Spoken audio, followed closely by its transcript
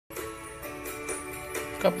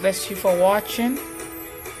God bless you for watching.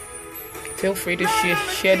 Feel free to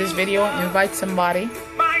share this video, invite somebody,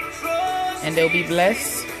 and they'll be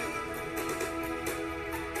blessed.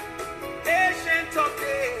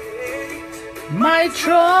 My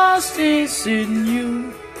trust is in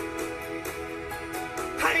you.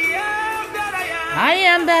 I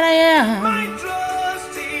am that I am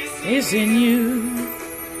is in you.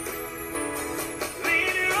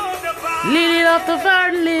 Lily of the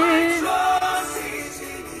valley.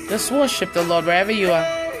 Just worship the Lord wherever you are.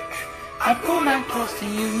 I put my trust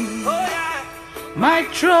in you. My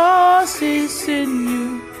trust is in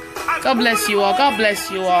you. God bless you all. God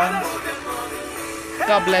bless you all.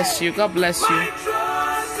 God bless you. God bless you.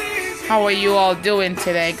 How are you all doing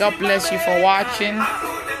today? God bless you for watching.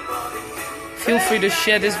 Feel free to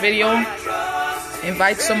share this video.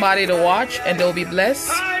 Invite somebody to watch and they'll be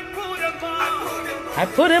blessed. I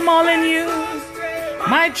put them all in you.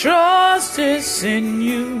 My trust is in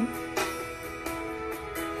you.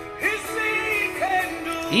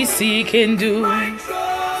 He can do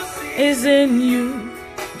is in you.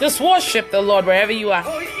 Just worship the Lord wherever you are.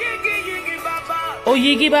 Oh,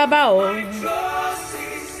 Yigi Baba. Oh.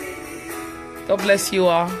 God bless you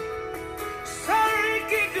all.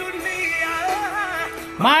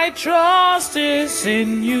 My trust is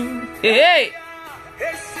in you. Hey.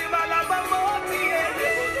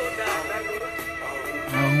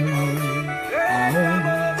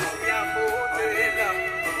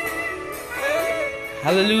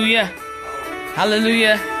 Hallelujah.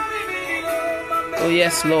 Hallelujah. Oh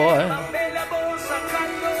yes, Lord.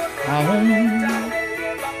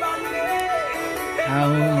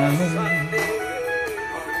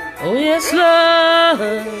 Oh yes,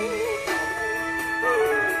 Lord.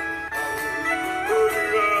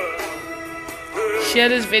 Share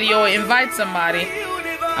this video, invite somebody.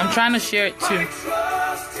 I'm trying to share it too.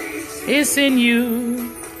 It's in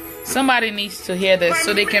you. Somebody needs to hear this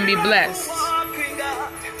so they can be blessed.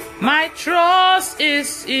 My trust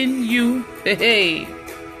is in you. Hey.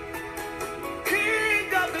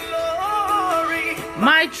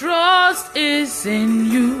 My trust is in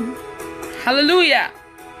you. Hallelujah.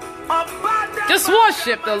 Just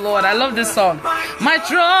worship the Lord. I love this song. My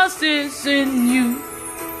trust is in you.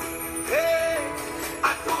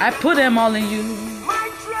 I put them all in you.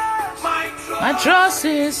 My trust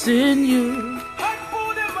is in you. I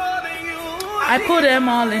put them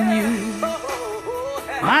all in you.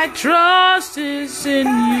 My trust is in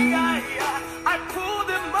you.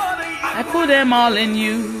 I put them all in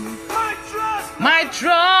you. My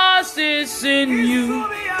trust is in you.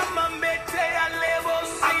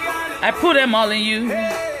 I put them all in you.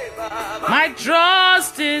 My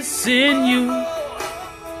trust is in you.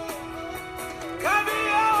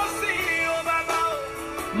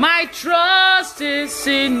 My trust is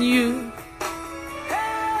in you.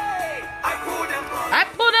 I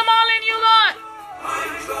put them all in you, Lord.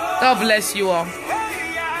 God bless you all.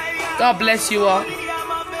 God bless you all.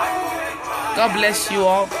 God bless you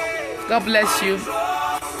all. God bless you.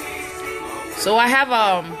 So I have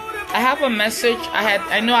a message.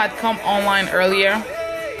 I know I'd come online earlier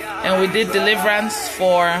and we did deliverance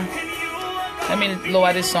for, let me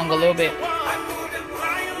lower this song a little bit.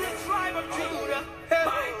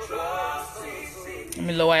 Let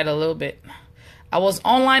me lower it a little bit. I was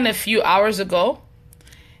online a few hours ago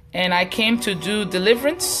and I came to do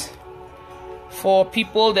deliverance for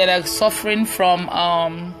people that are suffering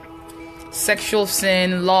from sexual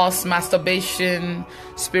sin, lust, masturbation,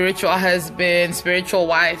 spiritual husband, spiritual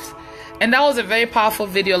wife. And that was a very powerful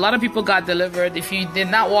video. A lot of people got delivered. If you did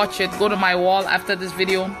not watch it, go to my wall after this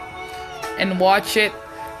video and watch it.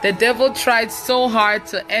 The devil tried so hard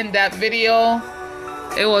to end that video.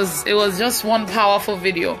 It was just one powerful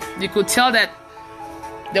video. You could tell that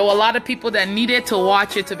there were a lot of people that needed to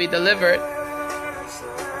watch it to be delivered.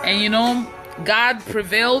 And you know, God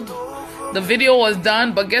prevailed. The video was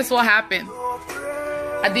done, but guess what happened?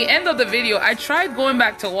 At the end of the video, I tried going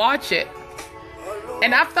back to watch it.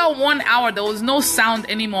 And after 1 hour, there was no sound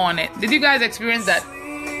anymore on it. Did you guys experience that?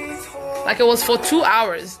 Like it was for 2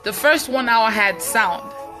 hours. The first 1 hour had sound.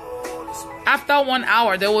 After 1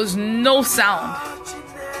 hour, there was no sound.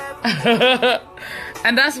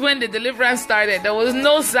 And that's when the deliverance started. There was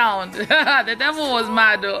no sound. The devil was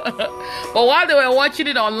mad though. But while they were watching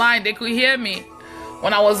it online, they could hear me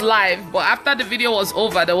when I was live. But after the video was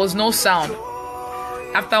over, there was no sound.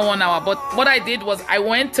 After 1 hour. But what I did was I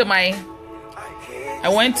went to my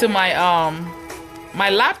my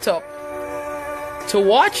laptop to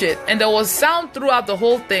watch it, and there was sound throughout the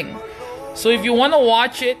whole thing. So if you want to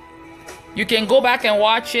watch it, you can go back and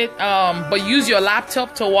watch it, but use your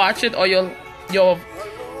laptop to watch it, or your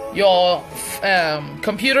your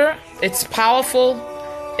computer. It's powerful.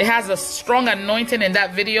 It has a strong anointing in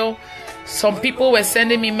that video. Some people were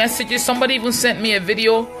sending me messages. Somebody even sent me a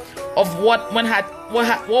video of what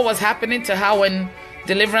was happening to her when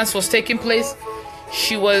deliverance was taking place.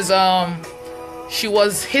 She was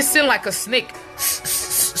hissing like a snake,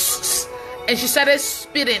 and she started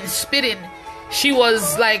spitting. She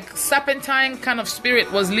was like serpentine kind of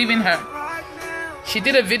spirit was leaving her. She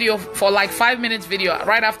did a video for like 5 minutes video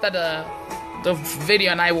right after the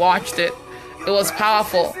video, and I watched it. It was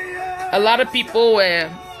powerful. A lot of people were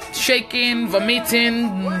shaking,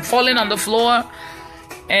 vomiting, falling on the floor,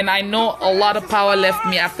 and I know a lot of power left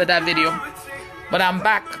me after that video. But I'm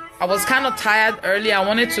back. I was kind of tired earlier. I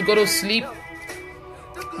wanted to go to sleep,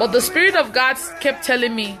 but the Spirit of God kept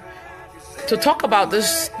telling me to talk about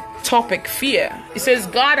this topic, fear. It says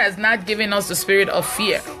God has not given us the spirit of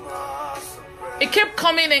fear. It kept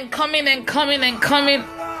coming and coming and coming and coming.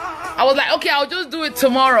 I was like, okay, I'll just do it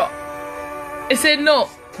tomorrow. It said, no,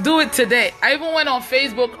 do it today. I even went on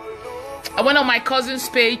Facebook. I went on my cousin's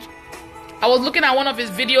page. I was looking at one of his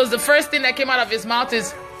videos. The first thing that came out of his mouth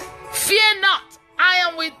is, fear not, I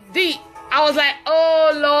am with thee. I was like,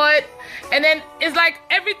 oh Lord. And then it's like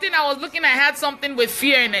everything I was looking at had something with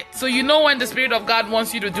fear in it. So you know when the Spirit of God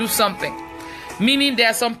wants you to do something. Meaning there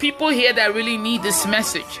are some people here that really need this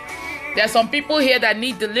message. There are some people here that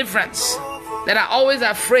need deliverance, that are always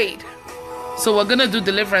afraid. So we're going to do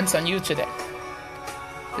deliverance on you today.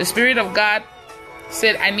 The Spirit of God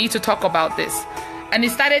said, I need to talk about this. And He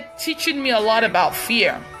started teaching me a lot about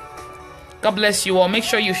fear. God bless you all. Make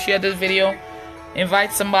sure you share this video.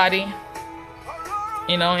 Invite somebody.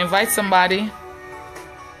 Invite somebody.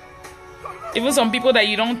 Even some people that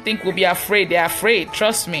you don't think will be afraid, they're afraid.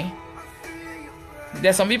 Trust me.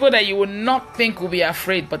 There's some people that you would not think will be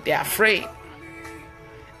afraid, but they're afraid.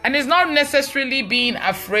 And it's not necessarily being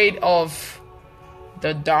afraid of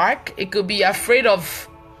the dark. It could be afraid of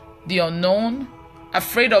the unknown,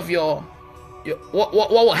 afraid of what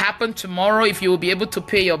will happen tomorrow, if you will be able to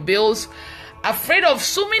pay your bills. Afraid of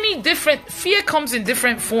so many different, fear comes in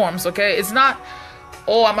different forms, okay? It's not,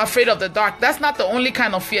 oh, I'm afraid of the dark. That's not the only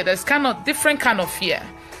kind of fear. There's kind of different kind of fear.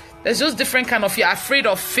 There's just different kind of fear. Afraid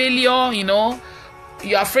of failure,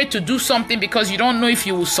 You're afraid to do something because you don't know if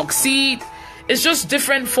you will succeed. It's just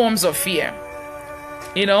different forms of fear,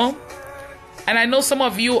 And I know some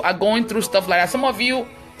of you are going through stuff like that. Some of you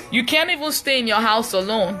can't even stay in your house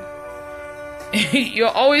alone. You're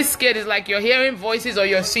always scared. It's like you're hearing voices or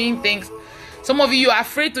you're seeing things. Some of you are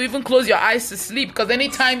afraid to even close your eyes to sleep, because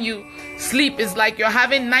anytime you sleep, it's like you're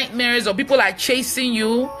having nightmares or people are chasing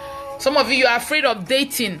you. Some of you are afraid of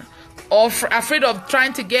dating or afraid of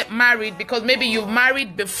trying to get married because maybe you've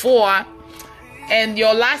married before and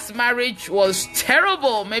your last marriage was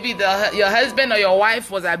terrible. Maybe your husband or your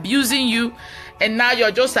wife was abusing you, and now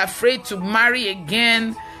you're just afraid to marry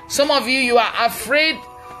again. Some of you are afraid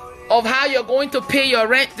of how you're going to pay your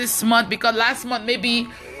rent this month, because last month maybe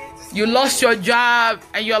you lost your job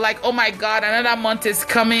and you're like, oh my God, another month is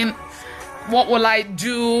coming. What will I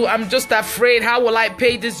do? I'm just afraid. How will I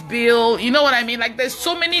pay this bill? You know what I mean? Like, there's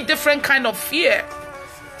so many different kind of fear.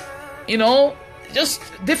 Just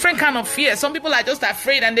different kind of fear. Some people are just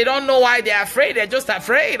afraid and they don't know why they're afraid. They're just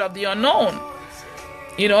afraid of the unknown.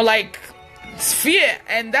 Like it's fear.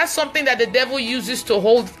 And that's something that the devil uses to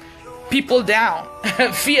hold people down.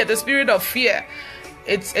 Fear, the spirit of fear.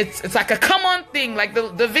 It's like a common thing. Like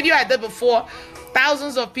the video I did before,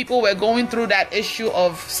 thousands of people were going through that issue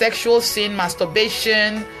of sexual sin,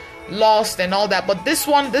 masturbation, lust, and all that. But this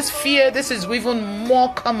fear, this is even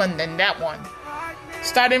more common than that one.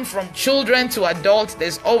 Starting from children to adults,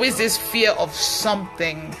 there's always this fear of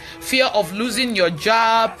something. Fear of losing your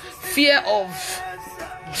job. Fear of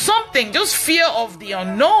something. Just fear of the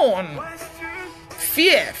unknown.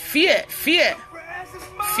 Fear. Fear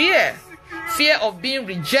of being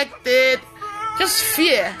rejected. Just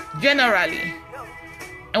fear, generally.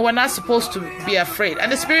 And we're not supposed to be afraid.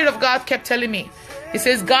 And the Spirit of God kept telling me, He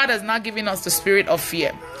says, God has not given us the spirit of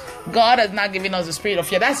fear. God has not given us the spirit of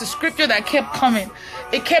fear. That's the scripture that kept coming.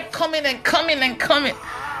 It kept coming and coming and coming.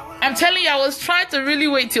 I'm telling you, I was trying to really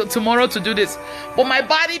wait till tomorrow to do this. But my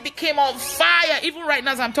body became on fire. Even right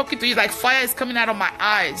now as I'm talking to you, like fire is coming out of my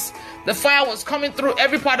eyes. The fire was coming through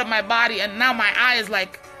every part of my body. And now my eyes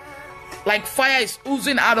like fire is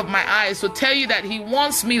oozing out of my eyes. So tell you that He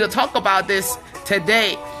wants me to talk about this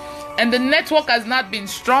today. And the network has not been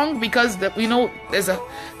strong because there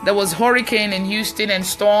was hurricane in Houston and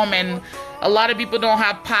storm, and a lot of people don't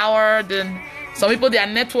have power. Then some people, their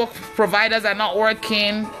network providers are not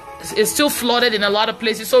working. It's still flooded in a lot of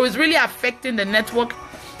places, so it's really affecting the network.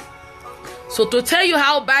 So to tell you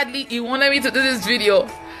how badly he wanted me to do this video,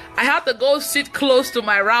 I have to go sit close to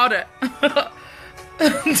my router,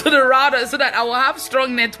 to the router, so that I will have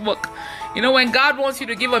strong network. You know, when God wants you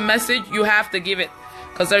to give a message, you have to give it,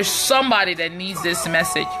 because there's somebody that needs this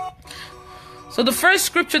message. So the first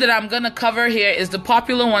scripture that I'm going to cover here is the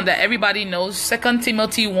popular one that everybody knows, 2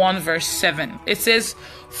 Timothy 1 verse 7. It says,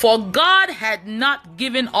 "For God had not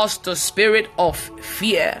given us the spirit of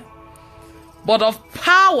fear, but of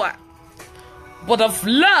power, but of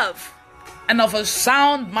love, and of a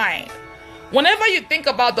sound mind." Whenever you think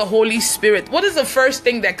about the Holy Spirit, what is the first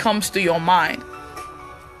thing that comes to your mind?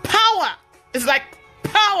 Power. It's like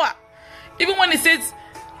power. Even when it says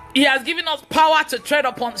he has given us power to tread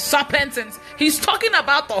upon serpents, and he's talking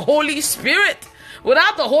about the Holy Spirit.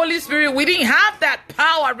 Without the Holy Spirit, we didn't have that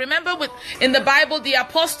power. Remember, in the Bible, the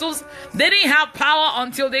apostles, they didn't have power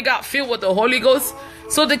until they got filled with the Holy Ghost.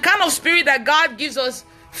 So the kind of spirit that God gives us,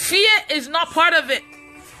 fear is not part of it.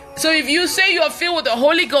 So if you say you are filled with the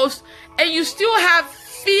Holy Ghost and you still have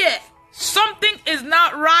fear, something is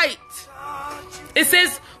not right. It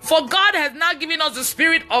says, "For God has not given us the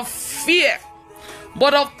spirit of fear,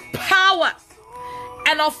 but of power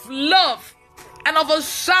and of love and of a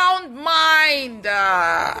sound mind."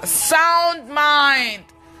 Sound mind.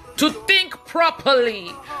 To think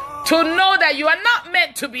properly. To know that you are not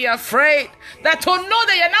meant to be afraid. That to know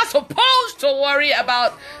that you're not supposed to worry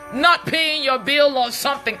about not paying your bill or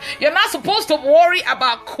something. You're not supposed to worry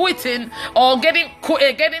about quitting or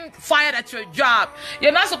getting fired at your job.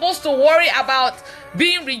 You're not supposed to worry about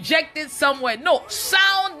being rejected somewhere. No,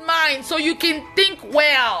 sound mind, so you can think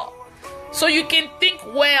well. So you can think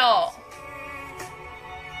well.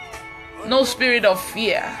 No spirit of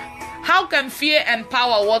fear. How can fear and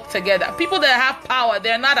power work together? People that have power,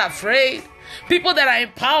 they're not afraid. People that are in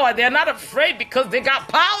power, they're not afraid because they got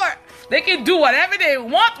power. They can do whatever they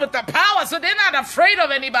want with the power, so they're not afraid of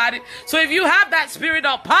anybody. So if you have that spirit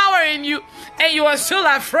of power in you and you are still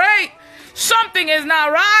afraid, something is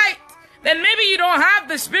not right. Then maybe you don't have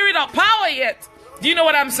the spirit of power yet. Do you know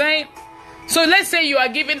what I'm saying? So let's say you are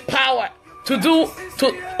given power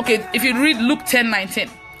okay, if you read Luke 10:19,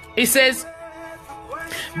 it says,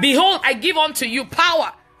 "Behold, I give unto you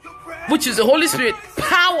power," which is the Holy Spirit,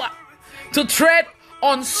 power to tread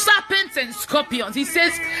on serpents and scorpions. He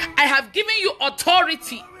says, "I have given you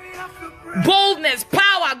authority, boldness,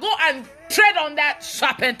 power. Go and tread on that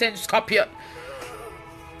serpent and scorpion."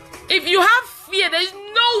 If you have fear, there's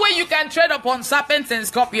no way you can tread upon serpents and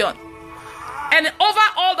scorpions and over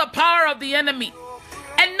all the power of the enemy,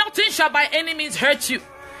 and nothing shall by any means hurt you.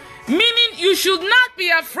 Meaning you should not be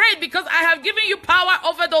afraid, because I have given you power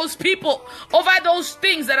over those people, over those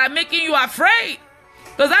things that are making you afraid.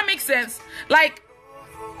 Does that make sense? Like,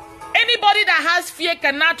 anybody that has fear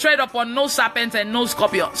cannot tread upon no serpents and no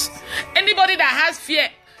scorpions. Anybody that has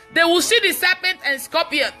fear, they will see the serpent and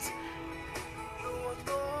scorpions,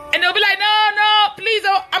 and they'll be like, no, please,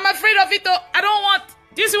 oh, I'm afraid of it. Oh, I don't want.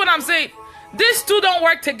 Do you see what I'm saying? These two don't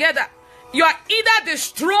work together. You are either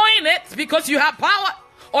destroying it because you have power,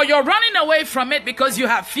 or you're running away from it because you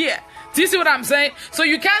have fear. Do you see what I'm saying? So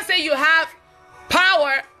you can't say you have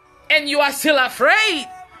power and you are still afraid.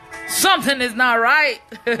 Something is not right.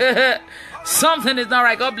 Something is not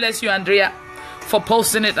right. God bless you, Andrea, for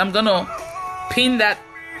posting it. I'm going to pin that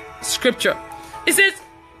scripture. It says,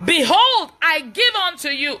 "Behold, I give unto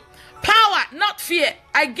you power," not fear.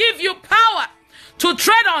 "I give you power to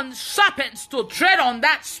tread on serpents," to tread on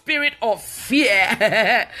that spirit of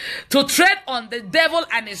fear, to tread on the devil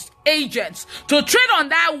and his agents, to tread on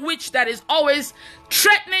that witch that is always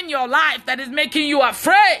threatening your life, that is making you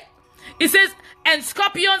afraid. It says, "And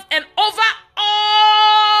scorpions, and over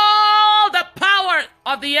all the power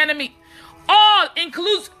of the enemy." All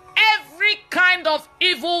includes every kind of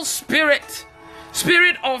evil spirit,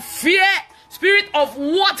 spirit of fear, spirit of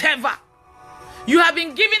whatever. You have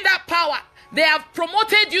been given that power. They have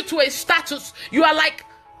promoted you to a status. You are like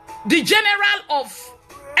the general of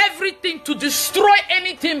everything, to destroy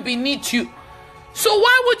anything beneath you. So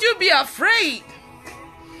why would you be afraid?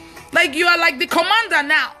 Like, you are like the commander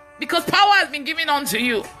now, because power has been given unto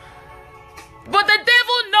you. But the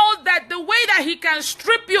devil knows that the way that he can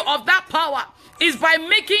strip you of that power is by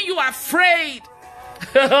making you afraid.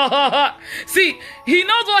 See, he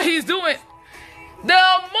knows what he's doing.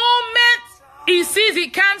 The moment he sees he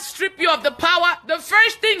can't strip you of the power, the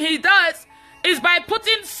first thing he does is by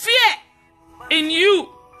putting fear in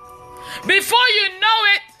you. Before you know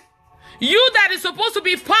it, you that is supposed to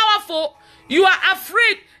be powerful, you are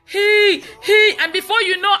afraid. And before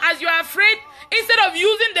you know, as you are afraid, instead of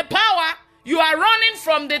using the power, You are running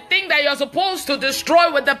from the thing that you're supposed to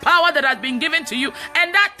destroy with the power that has been given to you.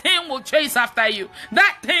 And that thing will chase after you.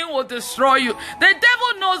 That thing will destroy you. The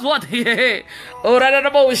devil knows what he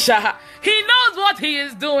knows what he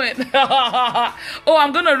is doing. Oh,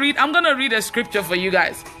 I'm gonna read a scripture for you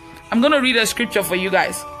guys. I'm gonna read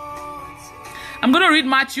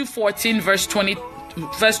Matthew 14, verse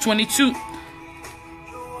 22.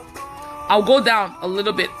 I'll go down a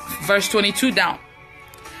little bit, verse 22 down.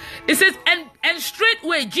 It says, and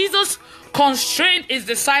straightway Jesus constrained his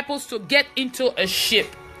disciples to get into a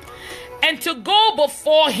ship and to go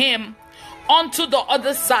before him onto the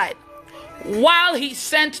other side, while he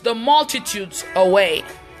sent the multitudes away.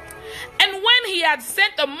 And when he had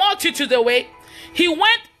sent the multitudes away, he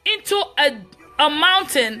went into a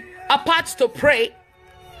mountain apart to pray.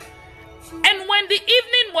 And when the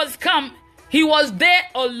evening was come, he was there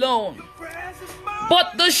alone.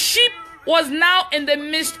 But the ship was now in the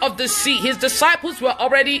midst of the sea. His disciples were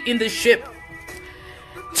already in the ship,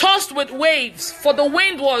 tossed with waves, for the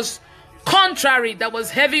wind was contrary, there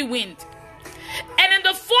was heavy wind. And in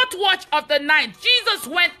the fourth watch of the night, Jesus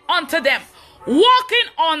went unto them, walking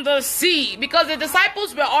on the sea, because the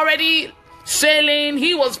disciples were already sailing.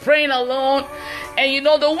 He was praying alone, and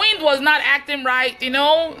the wind was not acting right.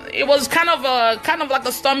 It was kind of like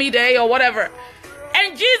a stormy day or whatever.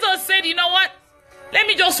 And Jesus said, you know what? Let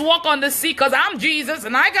me just walk on the sea, because I'm Jesus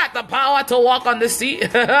and I got the power to walk on the sea.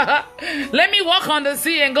 Let me walk on the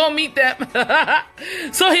sea and go meet them.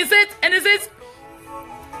 So he said, and it says,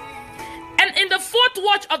 and in the fourth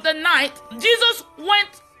watch of the night, Jesus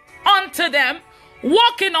went unto them,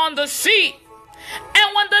 walking on the sea.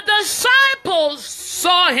 And when the disciples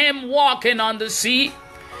saw him walking on the sea,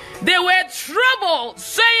 they were troubled,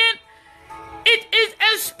 saying, it is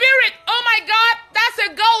a spirit. Oh my God, that's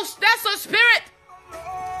a ghost. That's a spirit.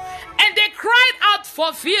 And they cried out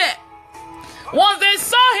for fear. Once they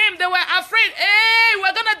saw him, they were afraid. Hey,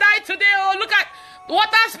 we're going to die today. Oh, look at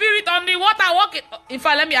water spirit on the water walking. In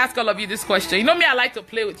fact, let me ask all of you this question. You know me, I like to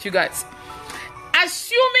play with you guys.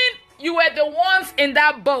 Assuming you were the ones in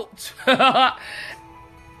that boat at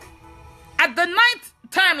the night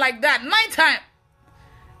time like that, nighttime,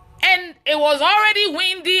 and it was already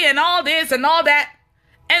windy and all this and all that,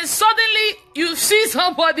 and suddenly you see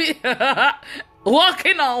somebody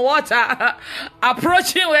walking on water,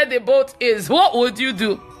 approaching where the boat is, what would you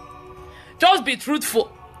do? Just be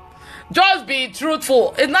truthful. Just be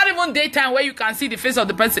truthful. It's not even daytime where you can see the face of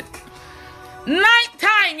the person.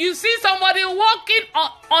 Nighttime, you see somebody walking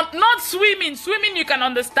on not swimming. Swimming you can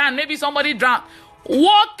understand. Maybe somebody drowned.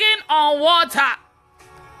 Walking on water.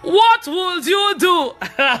 What would you do?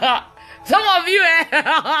 Some of you,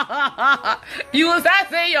 you will start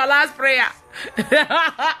saying your last prayer.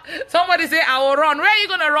 Somebody say, I will run. Where are you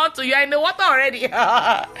going to run to? You're in the water already.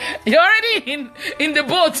 You're already in the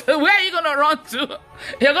boat. Where are you going to run to?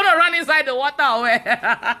 You're going to run inside the water or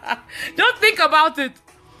where? Just think about it.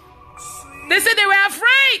 They said they were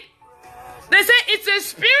afraid. They said it's a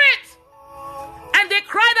spirit. And they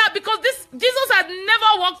cried out because Jesus had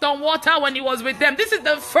never walked on water when he was with them. This is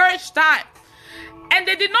the first time. And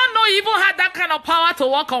they did not know he even had that kind of power to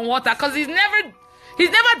walk on water, because he's never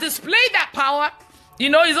displayed that power.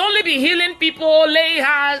 He's only been healing people, laying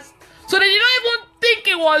hands. So they didn't even think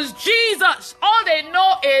it was Jesus. All they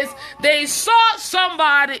know is they saw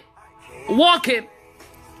somebody walking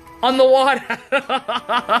on the water.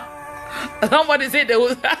 Somebody said they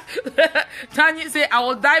was Tanya said, I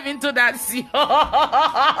will dive into that sea.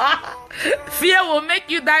 Fear will make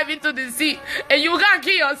you dive into the sea, and you can't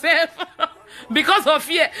kill yourself because of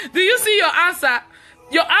fear. Do you see your answer?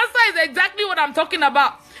 Your answer is exactly what I'm talking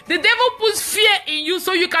about. The devil puts fear in you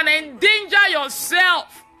so you can endanger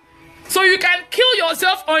yourself, so you can kill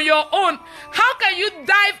yourself on your own. How can you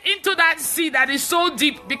dive into that sea that is so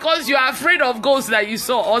deep because you are afraid of ghosts that you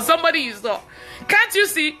saw or somebody you saw? Can't you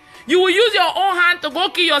see? You will use your own hand to go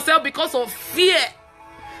kill yourself because of fear.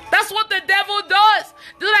 That's what the devil does.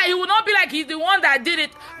 So that he will not be like he's the one that did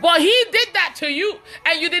it, but he did that to you,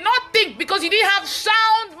 and you did not think because you didn't have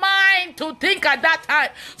sound mind to think at that time.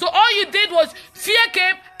 So all you did was fear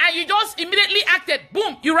came, and you just immediately acted.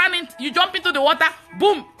 Boom, you jump into the water.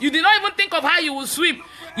 Boom, you did not even think of how you will swim.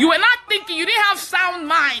 You were not thinking. You didn't have sound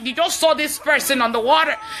mind. You just saw this person on the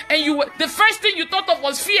water, and the first thing you thought of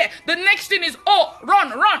was fear. The next thing is, oh,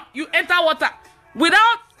 run. You enter water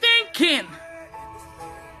without thinking.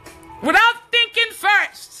 Without thinking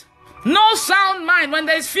first. No sound mind. When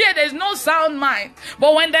there's fear, there's no sound mind.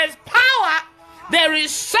 But when there's power, there is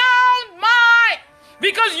sound mind.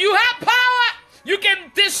 Because you have power. You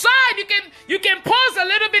can decide. You can pause a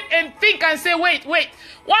little bit and think and say, wait.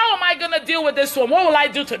 What How am I going to deal with this one? What will I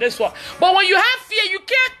do to this one? But when you have fear, you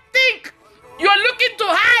can't think. You're looking to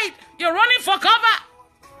hide. You're running for cover.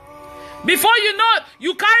 Before you know it,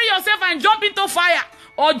 you carry yourself and jump into fire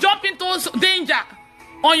or jump into danger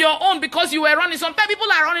on your own because you were running. Sometimes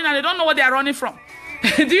people are running and they don't know what they are running from.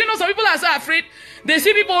 Do you know some people are so afraid? They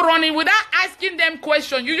see people running without asking them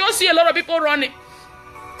questions. You just see a lot of people running.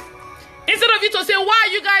 Instead of you to say, why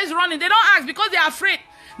are you guys running? They don't ask because they are afraid.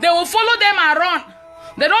 They will follow them and run.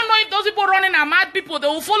 They don't know if those people running are mad people. They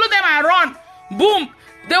will follow them and run. Boom.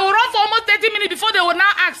 They will run for almost 30 minutes before they will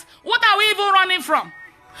now ask, what are we even running from?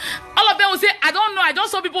 All of them will say, I don't know. I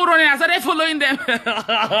just saw people running. I started following them.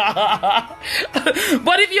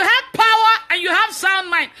 But if you have power and you have sound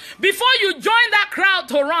mind, before you join that crowd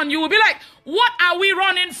to run, you will be like, what are we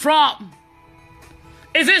running from?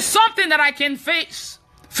 Is it something that I can face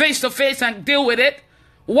to face and deal with it?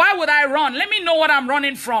 Why would I run? Let me know what I'm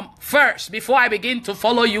running from first before I begin to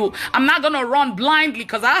follow you. I'm not going to run blindly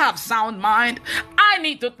because I have sound mind. I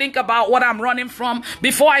need to think about what I'm running from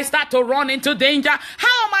before I start to run into danger.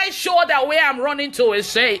 How am I sure that where I'm running to is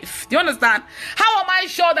safe? Do you understand? How am I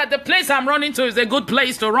sure that the place I'm running to is a good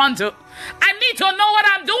place to run to? I need to know what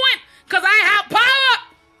I'm doing because I have power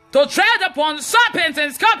to tread upon serpents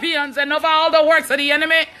and scorpions and over all the works of the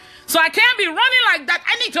enemy. So I can't be running like that.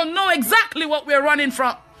 I need to know exactly what we're running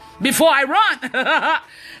from before I run.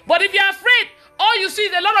 But if you're afraid, all you see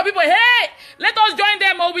is a lot of people, hey, let us join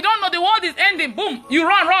them, or we don't know the world is ending. Boom, you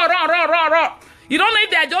run. You don't know if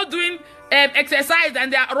they're just doing exercise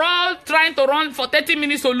and they're all trying to run for 30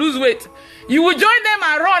 minutes to lose weight. You will join them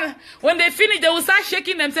and run. When they finish, they will start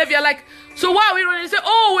shaking themselves. You're like, so why are we running? You say,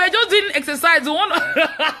 oh, we're just doing exercise.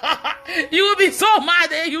 You will be so mad.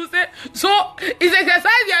 Eh? You say, so it's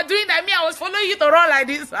exercise you are doing that me, I was following you to run like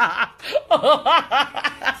this.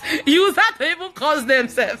 You start to even cause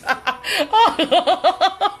themselves.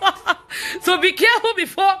 So be careful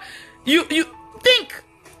before you think.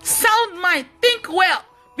 Sound mind. Think well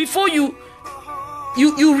before you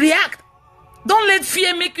react. Don't let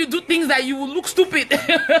fear make you do things that you will look stupid.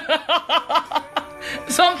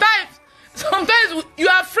 Sometimes you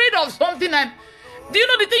are afraid of something, and do you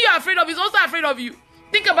know the thing you are afraid of is also afraid of you?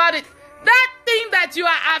 Think about it. That thing that you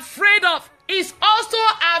are afraid of is also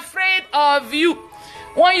afraid of you.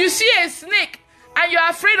 When you see a snake and you are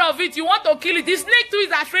afraid of it, you want to kill it. The snake too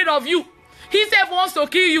is afraid of you. He self wants to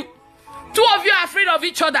kill you. Two of you are afraid of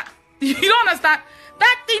each other. You don't understand?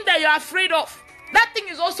 That thing that you're afraid of, that thing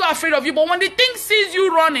is also afraid of you. But when the thing sees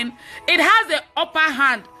you running, it has an upper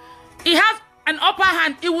hand. It has an upper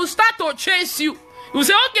hand. It will start to chase you. You will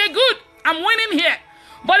say, okay, good, I'm winning here.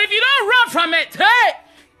 But if you don't run from it, hey,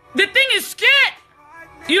 the thing is scared.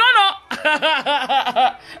 You don't know.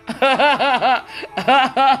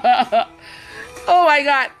 Oh my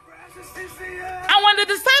God. And when the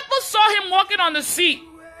disciples saw him walking on the sea,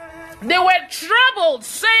 they were troubled,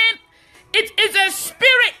 saying, it is a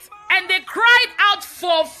spirit. And they cried out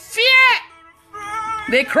for fear.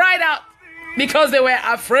 They cried out because they were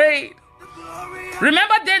afraid.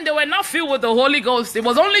 Remember then, they were not filled with the Holy Ghost. It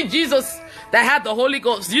was only Jesus that had the Holy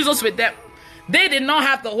Ghost. Jesus with them. They did not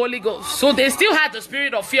have the Holy Ghost. So they still had the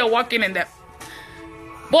spirit of fear working in them.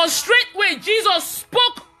 But straightway Jesus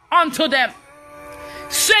spoke unto them,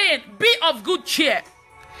 saying, be of good cheer.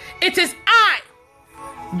 It is I.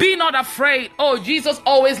 Be not afraid. Oh, Jesus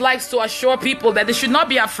always likes to assure people that they should not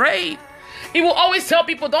be afraid. He will always tell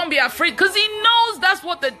people, don't be afraid, because he knows that's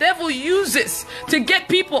what the devil uses to get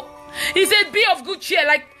people. He said, be of good cheer,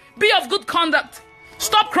 like be of good conduct.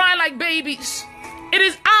 Stop crying like babies. It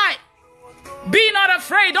is I. Be not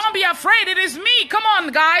afraid. Don't be afraid. It is me. Come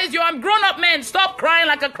on, guys. You're grown-up men. Stop crying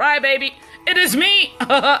like a crybaby. It is me.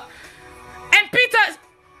 And Peter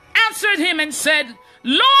answered him and said,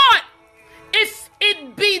 Lord, if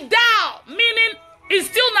it be thou, meaning it's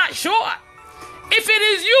still not sure. If it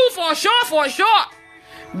is you, for sure,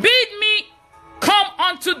 bid me come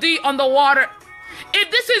unto thee on the water.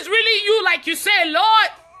 If this is really you, like you say, Lord,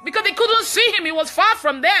 because they couldn't see him. He was far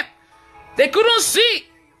from them. They couldn't see.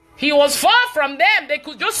 He was far from them. They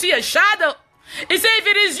could just see a shadow. He said, if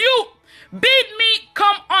it is you, bid me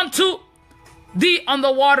come unto thee on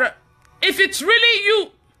the water. If it's really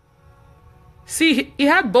you. See, he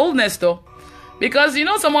had boldness though. Because you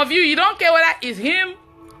know, some of you don't care whether it's him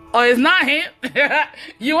or it's not him.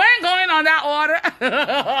 You ain't going on that water.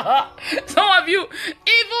 Some of you,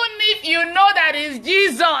 even if you know that it's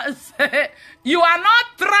Jesus, you are not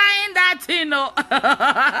trying that thing. No.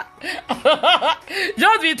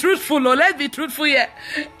 Just be truthful. No? Let's be truthful here.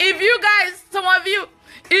 If you guys, some of you,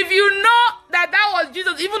 if you know that that was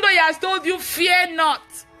Jesus, even though he has told you, fear not,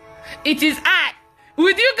 it is I.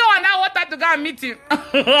 Would you go on that water to go and meet him?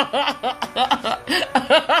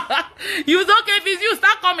 You was okay if it's you,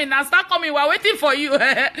 start coming now, start coming. We're waiting for you.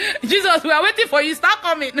 Jesus, we are waiting for you, start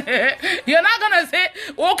coming. You're not gonna say,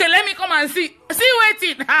 okay, let me come and see. See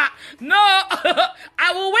waiting. No,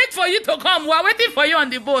 I will wait for you to come. We're waiting for you on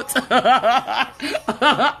the boat. Some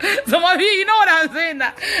of you know what I'm saying?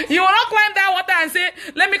 That you will not climb that water and say,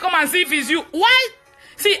 let me come and see if it's you. Why?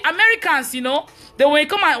 See, Americans, you know, they will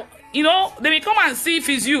come and, you know, they will come and see if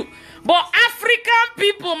it's you. But African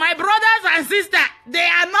people, my brothers and sisters, they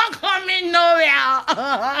are not coming nowhere.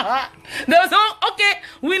 They will say, okay,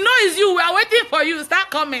 we know it's you. We are waiting for you. Start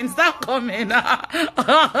coming. Start coming.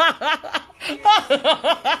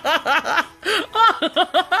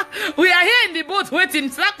 We are here in the boat waiting.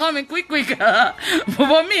 Start coming quick, quick.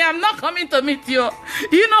 For me, I'm not coming to meet you.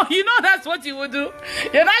 You know that's what you will do.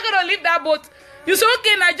 You're not going to leave that boat. You say,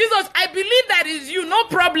 okay, now Jesus, I believe that is you, no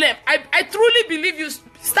problem. I truly believe you.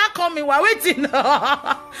 Start coming, we're waiting.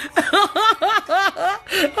 Oh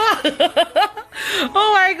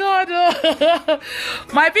my God.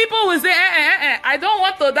 My people will say, I don't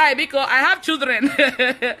want to die because I have children.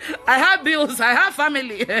 I have bills, I have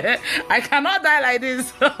family. I cannot die like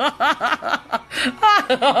this.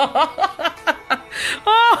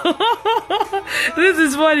 This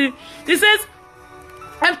is funny. He says,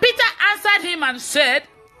 and Peter answered him and said,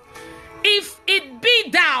 if it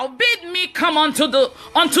be thou, bid me come unto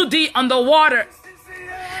thee on the water.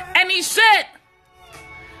 And he said,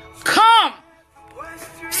 come.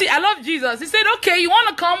 See, I love Jesus. He said, okay, you want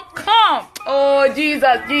to come? Come. Oh,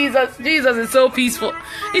 Jesus is so peaceful.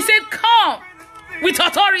 He said, come with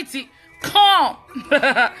authority. Come.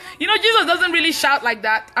 You know, Jesus doesn't really shout like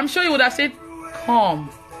that. I'm sure he would have said,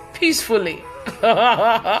 come peacefully.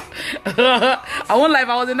 I won't lie, if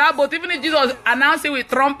I was in that boat, even if Jesus was announcing with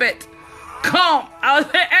trumpet, come, I was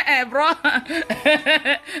like, bro.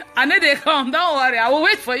 I know they come, don't worry, I will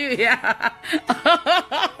wait for you here.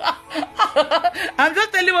 I'm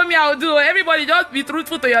just telling you what I will do. Everybody just be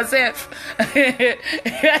truthful to yourself.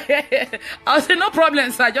 I'll say, no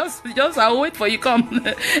problem, sir, just I will wait for you, come.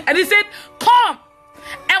 And he said, come.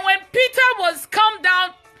 And when Peter was come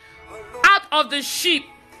down out of the ship,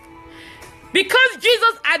 because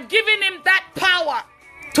Jesus had given him that power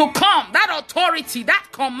to come, that authority, that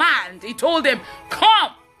command, he told them,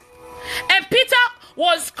 come. And Peter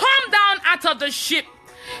was come down out of the ship.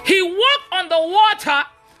 He walked on the water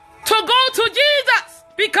to go to Jesus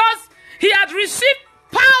because he had received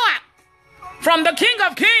power from the King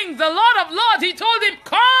of Kings, the Lord of Lords. He told him,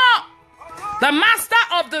 come. The master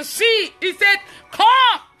of the sea, he said,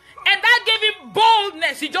 come. And that gave him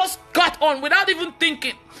boldness. He just got on without even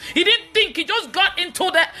thinking. He didn't think. He just got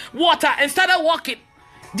into the water and started walking.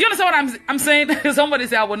 Do you understand what I'm saying? Somebody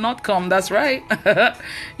say, I will not come. That's right.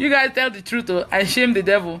 You guys tell the truth and shame the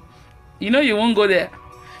devil. You know you won't go there.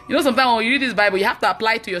 You know, sometimes when you read this Bible, you have to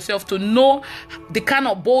apply it to yourself to know the kind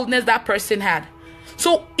of boldness that person had.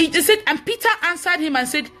 So he said, and Peter answered him and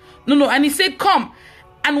said, no. And he said, come.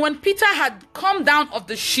 And when Peter had come down of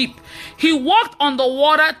the ship, he walked on the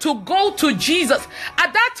water to go to Jesus.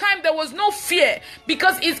 At that time, there was no fear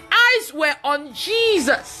because his eyes were on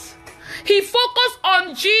Jesus. He focused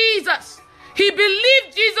on Jesus. He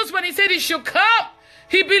believed Jesus when he said he should come.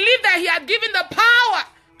 He believed that he had given the power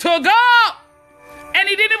to go. And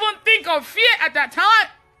he didn't even think of fear at that time.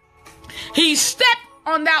 He stepped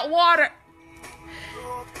on that water.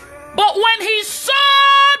 But when he saw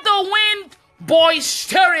the wind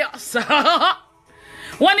boisterous,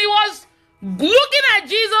 when he was looking at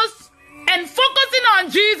Jesus and focusing on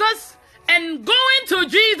Jesus and going to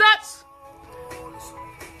Jesus,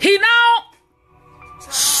 he now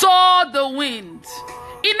saw the wind.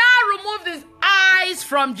 He now removed his eyes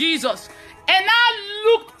from Jesus and now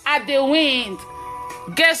looked at the wind.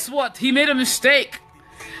 Guess what? He made a mistake.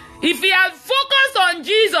 If he had focused on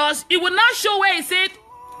Jesus, he would not show where he said,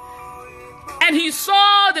 and he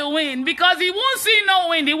saw the wind, because he won't see no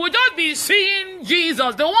wind. He would just be seeing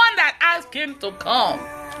Jesus, the one that asked him to come.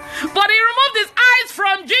 But he removed his eyes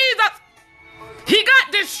from Jesus. He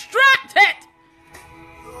got distracted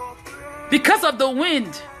because of the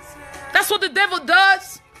wind. That's what the devil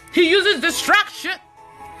does. He uses distraction.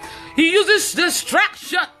 He uses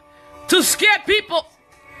distraction to scare people.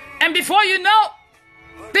 And before you know,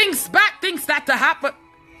 bad things start to happen.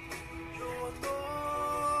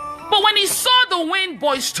 But when he saw the wind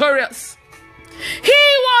boisterous, he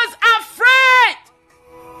was afraid.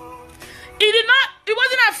 He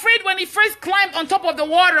wasn't afraid when he first climbed on top of the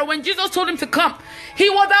water when Jesus told him to come. He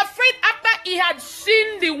was afraid after he had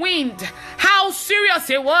seen the wind, how serious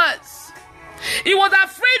it was. He was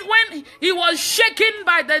afraid when he was shaken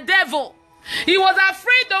by the devil He was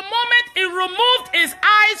afraid the moment he removed his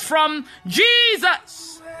eyes from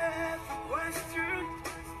Jesus.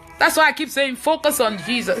 That's why I keep saying focus on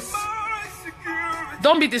Jesus.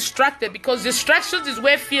 Don't be distracted, because distractions is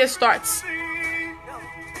where fear starts.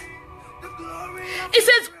 It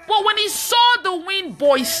says, well, when he saw the wind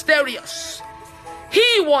boisterous,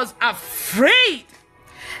 he was afraid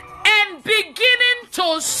and beginning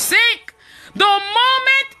to sink. The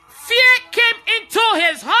moment fear came into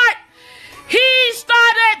his heart, he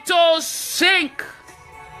started to sink.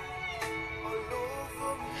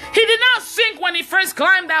 He did not sink when he first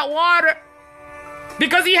climbed that water,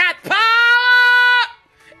 because he had power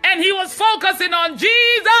and he was focusing on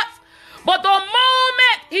Jesus. But the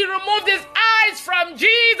moment he removed his eyes from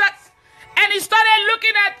Jesus and he started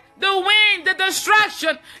looking at the wind, the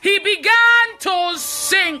distraction, he began to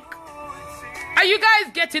sink. Are you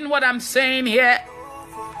guys getting what I'm saying here?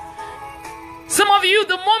 Some of you,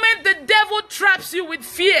 the moment the devil traps you with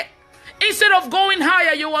fear, instead of going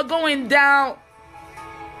higher, you are going down.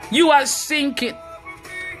 You are sinking.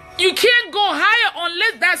 You can't go higher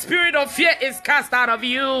unless that spirit of fear is cast out of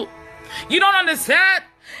you. You don't understand?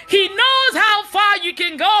 He knows how far you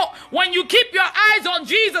can go when you keep your eyes on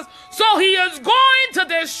Jesus. So he is going to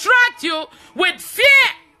distract you with fear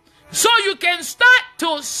so you can start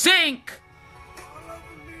to sink.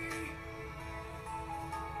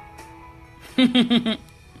 He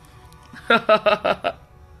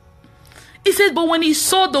says, but when he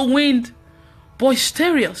saw the wind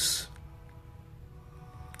boisterous,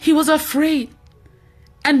 he was afraid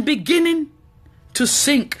and beginning to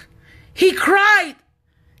sink. He cried,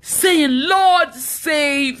 saying, Lord,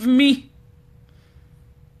 save me.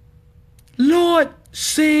 Lord,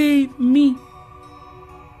 save me.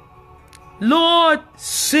 Lord,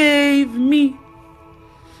 save me.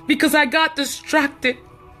 Because I got distracted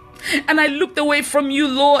and I looked away from you,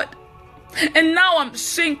 Lord. And now I'm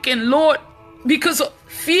sinking, Lord, because of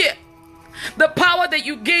fear. The power that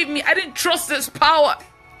you gave me, I didn't trust this power.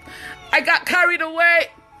 I got carried away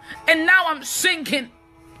and now I'm sinking.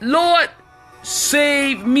 Lord,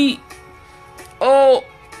 save me. Oh,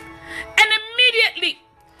 and immediately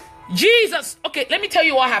Jesus, okay, let me tell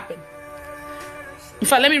you what happened. In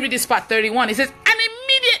fact, let me read this part 31. It says, and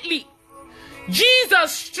immediately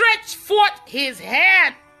Jesus stretched forth his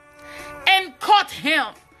hand and caught him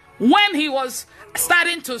when he was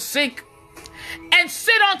starting to sink, and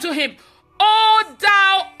said unto him, O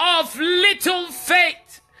thou of little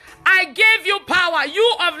faith, I gave you power,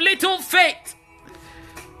 you of little faith.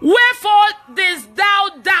 Wherefore didst thou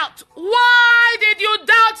doubt? Why did you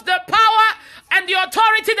doubt the power and the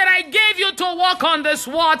authority that I gave you to walk on this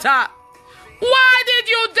water? Why did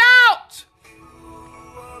you doubt?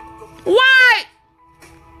 Why?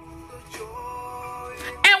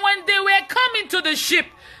 And when they were coming to the ship,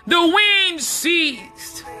 the wind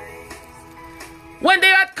ceased. When they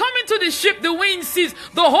had come into the ship, the wind ceased.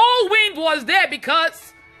 The whole wind was there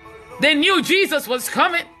because they knew Jesus was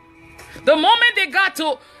coming. The moment they got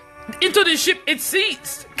into the ship, it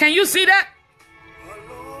ceased. Can you see that?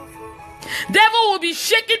 Devil will be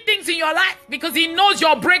shaking things in your life because he knows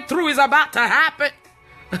your breakthrough is about to happen.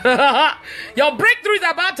 Your breakthrough is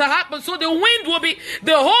about to happen. So the wind will be,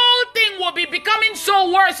 the whole thing will be becoming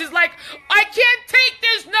so worse. It's like, I can't take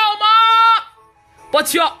this no more.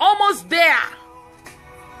 But you're almost there.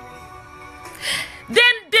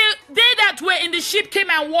 Then they that were in the ship came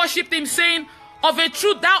and worshipped him, saying, of a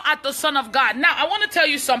truth, thou art the Son of God. Now, I want to tell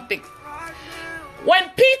you something. When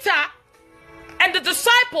Peter and the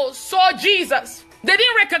disciples saw Jesus, they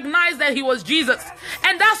didn't recognize that he was Jesus.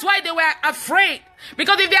 And that's why they were afraid.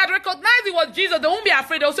 Because if they had recognized he was Jesus, they won't be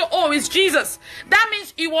afraid. They'll say, oh, it's Jesus. That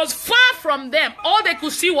means he was far from them. All they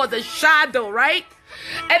could see was a shadow, right?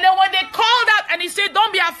 And then when they called out and he said,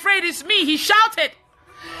 don't be afraid, it's me, he shouted.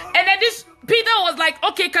 And then Peter was like,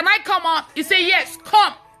 okay, can I come on? He said, yes,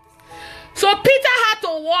 come. So Peter had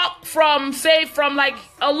to walk from like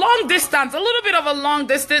a long distance, a little bit of a long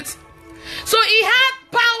distance. So he had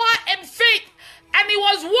power and faith, and he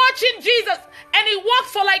was watching Jesus, and he walked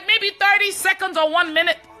for like maybe 30 seconds or 1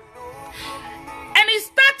 minute. And he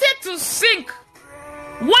started to sink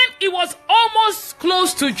when he was almost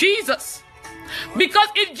close to Jesus. Because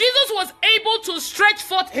if Jesus was able to stretch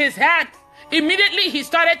forth his hand, immediately he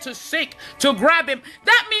started to sink to grab him.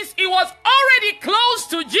 That means he was already close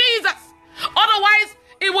to Jesus. Otherwise,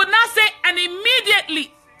 it would not say, and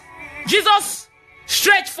immediately Jesus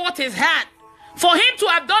stretched forth his hand. For him to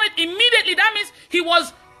have done it immediately, that means he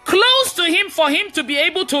was close to him for him to be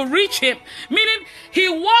able to reach him. Meaning, he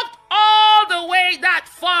walked all the way that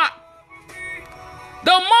far.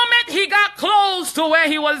 The moment he got close to where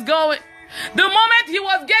he was going, The moment he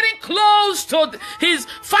was getting close to his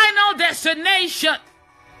final destination.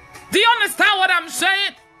 Do you understand what I'm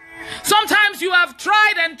saying? Sometimes you have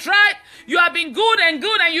tried and tried. You have been good and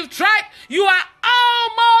good and you've tried. You are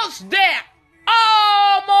almost there.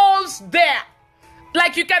 Almost there.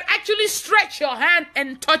 Like you can actually stretch your hand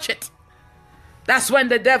and touch it. That's when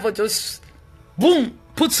the devil just, boom,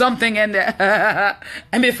 put something in there.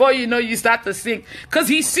 And before you know, you start to sink. Because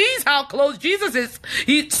he sees how close Jesus is.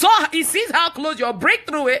 He sees how close your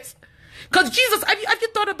breakthrough is. Because Jesus, have you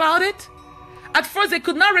thought about it? At first, they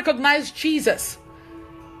could not recognize Jesus.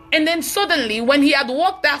 And then suddenly, when he had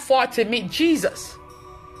walked that far to meet Jesus,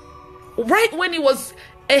 right when he was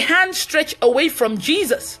a hand stretch away from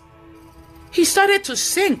Jesus, he started to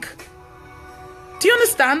sink. Do you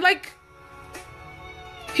understand? Like,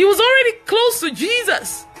 he was already close to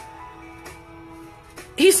Jesus.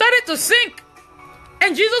 He started to sink.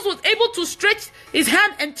 And Jesus was able to stretch his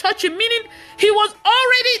hand and touch him, meaning he was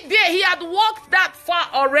already there. He had walked that far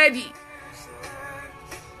already.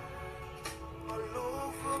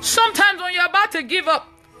 Sometimes when you're about to give up,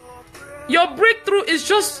 your breakthrough is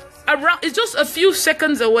just a few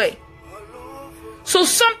seconds away. So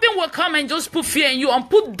something will come and just put fear in you and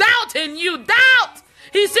put doubt in you. Doubt.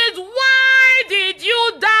 He says, why did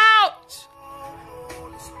you doubt?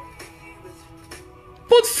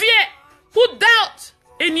 Put fear, put doubt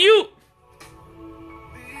in you.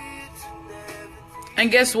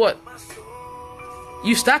 And guess what?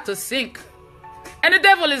 You start to sink. And the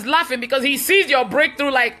devil is laughing because he sees your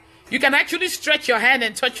breakthrough, like you can actually stretch your hand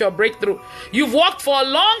and touch your breakthrough. You've walked for a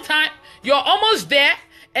long time. You're almost there.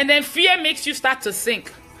 And then fear makes you start to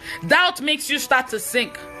sink. Doubt makes you start to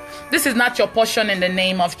sink. This is not your portion in the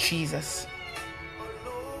name of Jesus.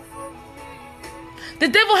 The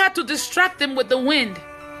devil had to distract him with the wind.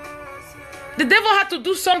 The devil had to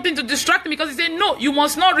do something to distract him because he said, no, you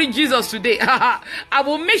must not read Jesus today. I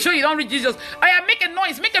will make sure you don't read Jesus. Make a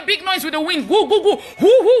noise, make a big noise with the wind. Woo, woo, woo, woo,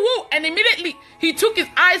 woo, woo. And immediately he took his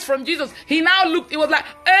eyes from Jesus. He now looked, it was like,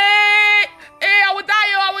 hey, I will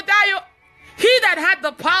die. He that had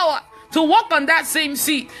the power to walk on that same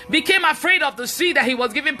sea became afraid of the sea that he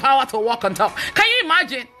was given power to walk on top. Can you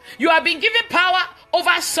imagine? You have been given power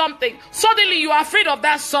over something. Suddenly you are afraid of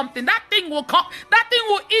that something. That thing will come. That thing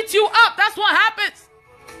will eat you up. That's what happens.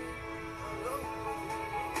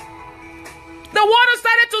 The water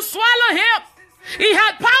started to swallow him. He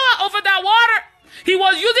had power over that water. He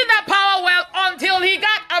was using that power well until he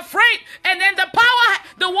got afraid. And then the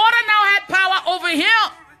water now had power over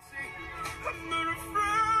him.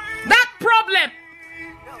 That problem,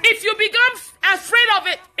 if you become afraid of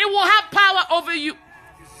it, it will have power over you.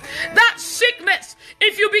 That sickness,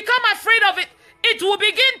 if you become afraid of it, it will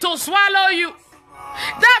begin to swallow you.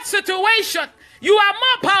 That situation, you are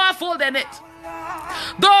more powerful than it.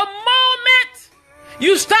 The moment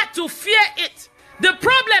you start to fear it, the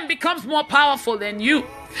problem becomes more powerful than you.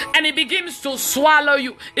 And it begins to swallow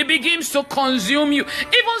you. It begins to consume you.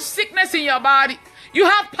 Even sickness in your body, you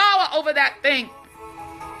have power over that thing.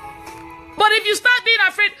 But if you start being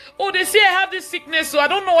afraid, oh, they say I have this sickness, so I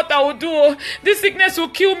don't know what I will do. Oh, this sickness will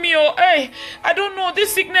kill me. Oh, hey, I don't know.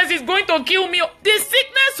 This sickness is going to kill me. Oh, this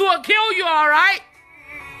sickness will kill you, all right?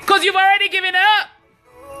 Because you've already given up.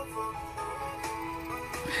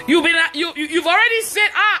 You've already said,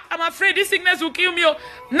 I'm afraid this sickness will kill me. Oh,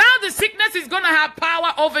 now the sickness is going to have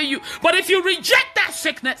power over you. But if you reject that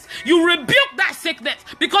sickness, you rebuke that sickness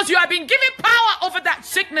because you have been given power over that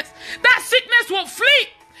sickness will flee.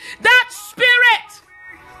 That spirit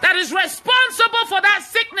that is responsible for that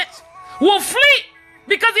sickness will flee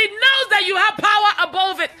because it knows that you have power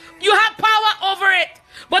above it. You have power over it.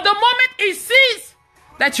 But the moment he sees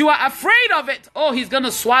that you are afraid of it, oh, he's going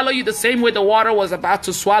to swallow you the same way the water was about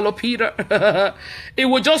to swallow Peter. It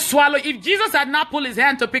would just swallow. If Jesus had not pulled his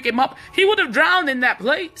hand to pick him up, he would have drowned in that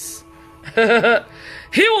place.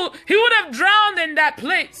 He would have drowned in that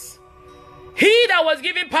place. He that was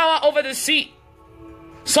given power over the sea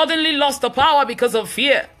suddenly lost the power because of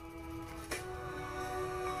fear.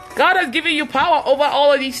 God has given you power over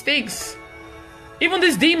all of these things. Even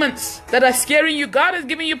these demons that are scaring you, God has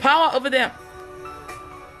given you power over them.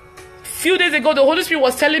 A few days ago, the Holy Spirit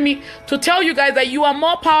was telling me to tell you guys that you are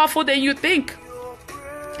more powerful than you think.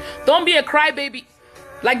 Don't be a crybaby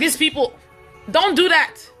like these people. Don't do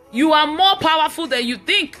that. You are more powerful than you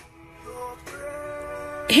think.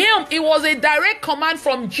 It was a direct command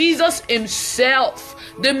from Jesus himself.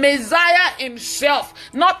 The Messiah himself,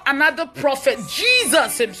 not another prophet.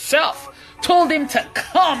 Jesus himself told him to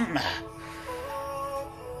come.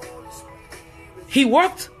 He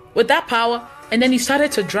worked with that power and then he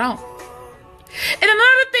started to drown. And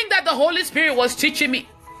another thing that the Holy Spirit was teaching me,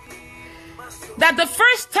 that the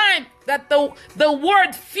first time that the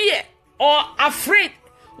word fear or afraid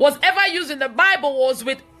was ever used in the Bible was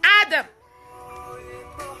with Adam.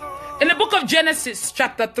 In the book of Genesis,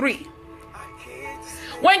 chapter 3.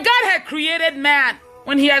 When God had created man,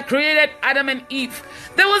 when he had created Adam and Eve,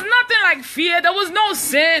 there was nothing like fear. There was no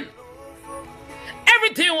sin.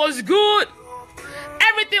 Everything was good.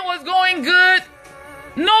 Everything was going good.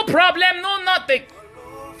 No problem, no nothing.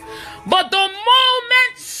 But the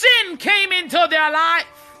moment sin came into their life,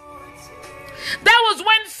 that was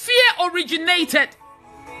when fear originated.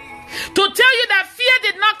 To tell you that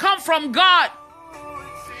fear did not come from God.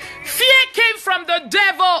 Fear came from the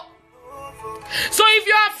devil. So if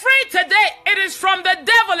you're afraid today, it is from the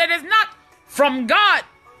devil. It is not from God.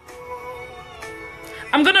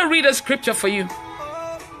 I'm going to read a scripture for you.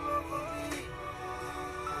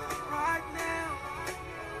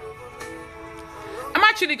 I'm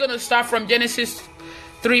actually going to start from Genesis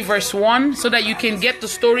 3 verse 1 so that you can get the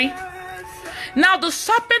story. Now the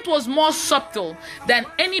serpent was more subtle than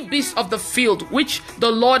any beast of the field which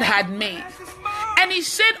the Lord had made. And he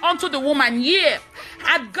said unto the woman, Yea,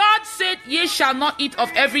 had God said, Ye shall not eat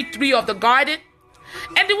of every tree of the garden?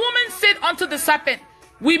 And the woman said unto the serpent,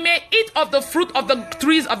 We may eat of the fruit of the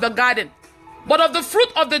trees of the garden. But of the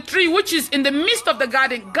fruit of the tree which is in the midst of the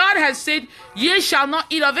garden, God has said, Ye shall not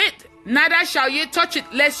eat of it, neither shall ye touch it,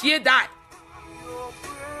 lest ye die.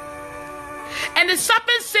 And the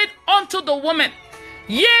serpent said unto the woman,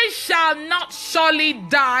 Ye shall not surely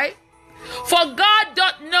die, for God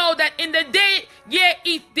doth know that in the day ye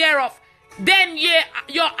eat thereof, then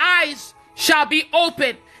your eyes shall be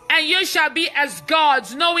opened, and ye shall be as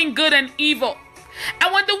gods, knowing good and evil.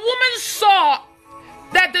 And when the woman saw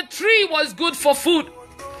that the tree was good for food,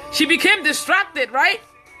 she became distracted, right?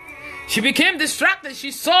 She became distracted.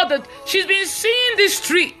 She saw that she's been seeing this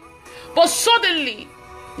tree, but suddenly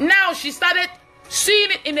now she started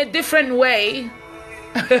seeing it in a different way.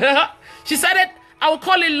 She started, I would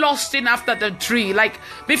call it, lusting after the tree. Like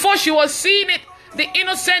before she was seeing it the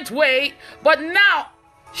innocent way, but now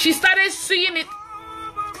she started seeing it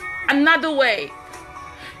another way.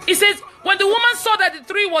 It says, when the woman saw that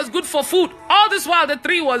the tree was good for food, all this while the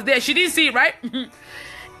tree was there, she didn't see it, right? And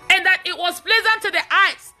that it was pleasant to the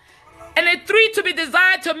eyes, and a tree to be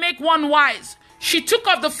desired to make one wise. She took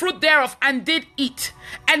of the fruit thereof and did eat,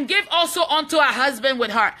 and gave also unto her husband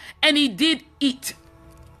with her, and he did eat.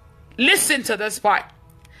 Listen to this part.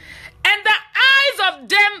 And the eyes of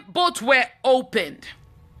them both were opened.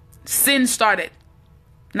 Sin started.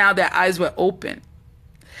 Now their eyes were open.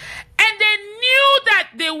 And they knew that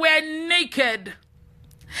they were naked.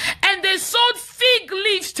 And they sewed fig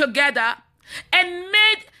leaves together and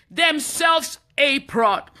made themselves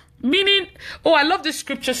aprons. Meaning, oh, I love this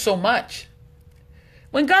scripture so much.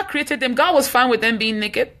 When God created them, God was fine with them being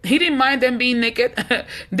naked. He didn't mind them being naked.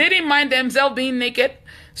 They didn't mind themselves being naked.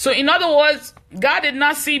 So in other words, God did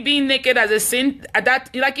not see being naked as a sin.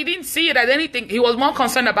 Like he didn't see it as anything. He was more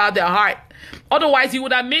concerned about their heart. Otherwise, he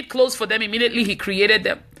would have made clothes for them immediately he created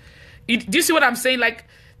them. Do you see what I'm saying? Like,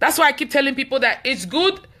 that's why I keep telling people that it's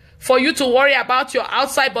good for you to worry about your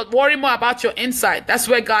outside, but worry more about your inside. That's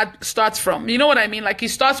where God starts from. You know what I mean? Like he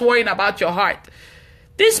starts worrying about your heart.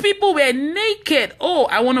 These people were naked. Oh,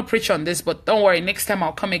 I want to preach on this, but don't worry. Next time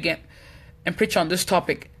I'll come again and preach on this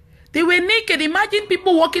topic. They were naked. Imagine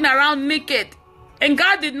people walking around naked. And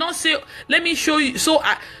God did not say, let me show you, so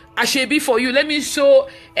Ashebi for you. Let me show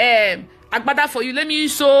Agbada for you. Let me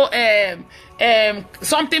show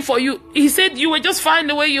something for you. He said you will just find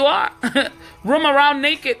the way you are. Roam around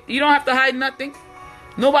naked. You don't have to hide nothing.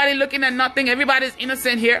 Nobody looking at nothing. Everybody's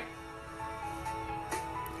innocent here.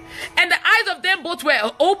 And the eyes of them both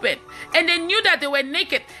were open, and they knew that they were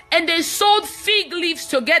naked, and they sewed fig leaves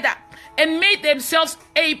together and made themselves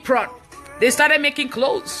aprons. They started making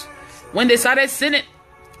clothes when they started sinning.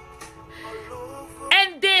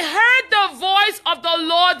 And they heard the voice of the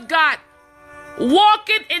Lord God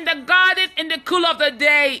walking in the garden in the cool of the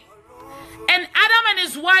day. And Adam and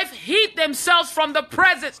his wife hid themselves from the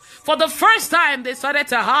presence. For the first time, they started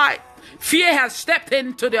to hide. Fear has stepped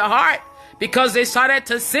into their heart, because they started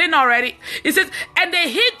to sin already. It says, and they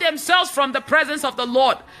hid themselves from the presence of the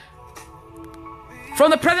Lord. From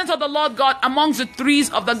the presence of the Lord God amongst the trees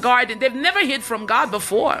of the garden. They've never hid from God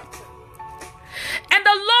before. And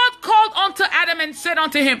the Lord called unto Adam and said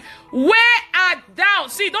unto him, Where art thou?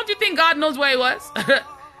 See, don't you think God knows where he was?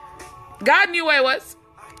 God knew where he was.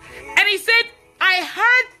 And he said, I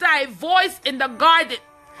heard thy voice in the garden,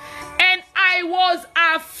 and I was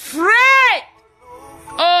afraid.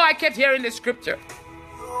 Oh, I kept hearing the scripture.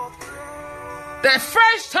 The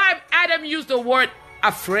first time Adam used the word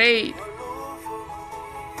afraid.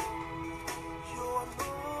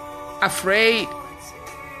 afraid.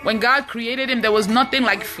 When God created him, there was nothing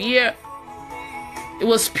like fear. It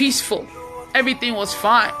was peaceful. Everything was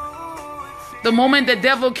fine. The moment the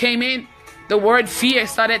devil came in, the word fear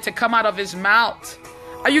started to come out of his mouth.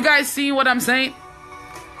 Are you guys seeing what I'm saying?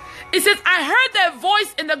 It says, I heard their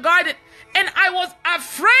voice in the garden and I was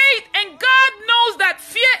afraid. And God knows that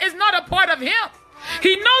fear is not a part of him.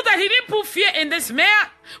 He knows that he didn't put fear in this man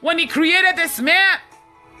when he created this man.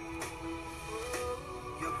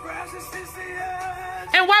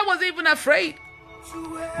 And why was he even afraid?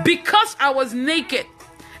 Because I was naked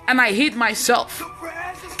and I hid myself.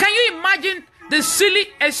 Can you imagine the silly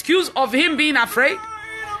excuse of him being afraid?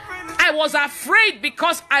 I was afraid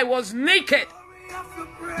because I was naked.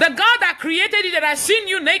 The God that created you, that has seen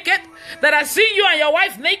you naked, that has seen you and your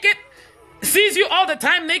wife naked, sees you all the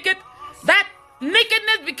time naked, that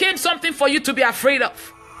nakedness became something for you to be afraid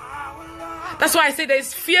of. That's why I say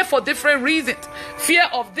there's fear for different reasons. Fear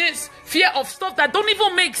of this, fear of stuff that don't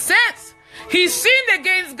even make sense. He sinned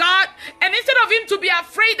against God, and instead of him to be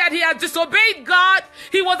afraid that he had disobeyed God,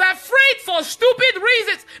 he was afraid for stupid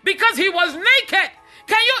reasons because he was naked.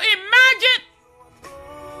 Can you imagine?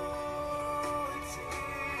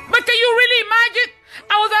 But can you really imagine?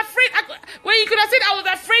 I was afraid. Well, you could have said I was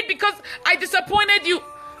afraid because I disappointed you.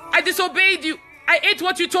 I disobeyed you. I ate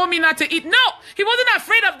what you told me not to eat. No, he wasn't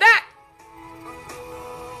afraid of that.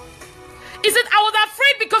 He said, I was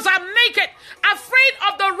afraid because I'm naked. Afraid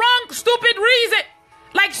of the wrong, stupid reason.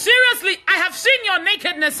 Like, seriously, I have seen your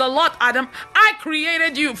nakedness a lot, Adam. I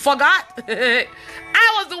created you. Forgot?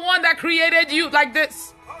 I was the one that created you like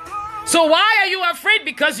this. So why are you afraid?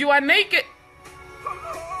 Because you are naked.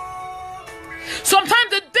 Sometimes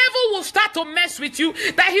the devil will start to mess with you,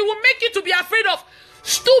 that he will make you to be afraid of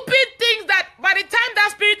stupid things that by the time that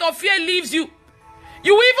spirit of fear leaves you,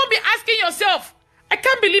 you will even be asking yourself, I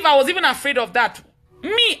can't believe I was even afraid of that.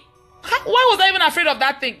 Me, why was I even afraid of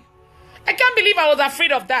that thing? I can't believe I was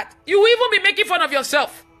afraid of that. You will even be making fun of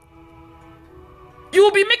yourself. You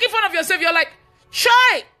will be making fun of yourself. You're like,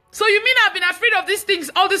 shy. So you mean I've been afraid of these things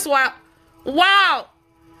all this while? Wow.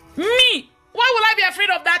 Me, why will I be afraid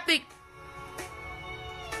of that thing?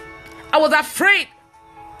 I was afraid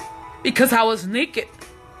because I was naked.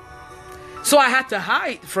 So I had to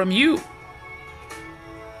hide from you.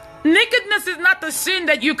 Nakedness is not the sin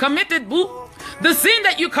that you committed, boo. The sin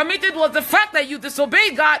that you committed was the fact that you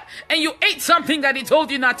disobeyed God and you ate something that he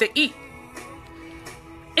told you not to eat.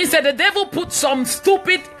 Instead, the devil put some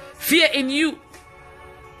stupid fear in you.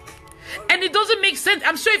 And it doesn't make sense.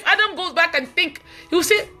 I'm sure if Adam goes back and think, he'll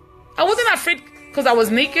say, I wasn't afraid because I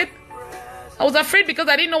was naked. I was afraid because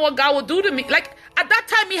I didn't know what God would do to me. Like, at that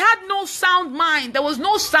time, he had no sound mind. There was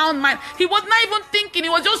no sound mind. He was not even thinking. He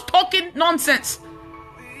was just talking nonsense.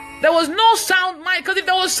 There was no sound mind. Because if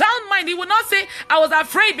there was sound mind, he would not say, I was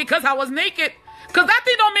afraid because I was naked. Because that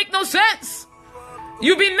thing don't make no sense.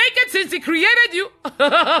 You've been naked since he created you.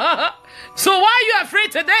 So why are you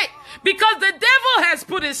afraid today? Because the devil has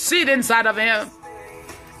put his seed inside of him.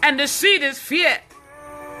 And the seed is fear.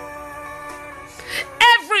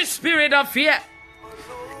 Every spirit of fear,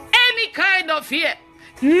 any kind of fear,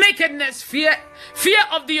 nakedness, fear, fear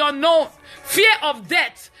of the unknown, fear of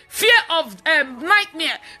death, fear of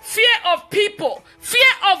nightmare, fear of people, fear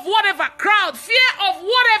of whatever crowd, fear of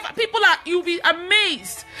whatever people are, you'll be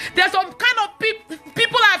amazed. There's some kind of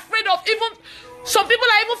people are afraid of, even some people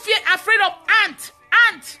are even afraid of ant.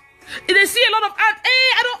 They see a lot of ant. Hey,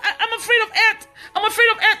 I'm afraid of ant. I'm afraid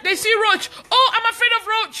of ant. They see roach. Oh, I'm afraid of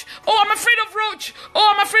roach. Oh, I'm afraid of roach.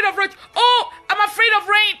 Oh, I'm afraid of roach. Oh, I'm afraid of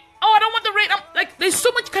rain. Oh, I don't want the rain. Like, there's so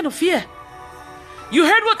much kind of fear. You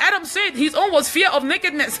heard what Adam said. His own was fear of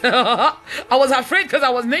nakedness. I was afraid because I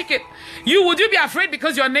was naked. Would you be afraid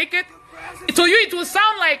because you're naked? To you, it will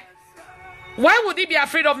sound like, why would he be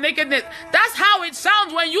afraid of nakedness? That's how it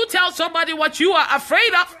sounds when you tell somebody what you are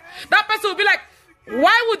afraid of. That person will be like,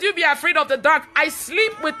 why would you be afraid of the dark? I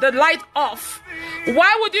sleep with the light off.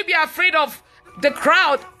 Why would you be afraid of the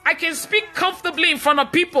crowd? I can speak comfortably in front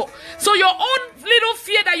of people. So your own little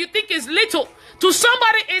fear that you think is little, to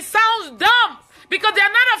somebody it sounds dumb. Because they're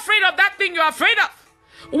not afraid of that thing you're afraid of.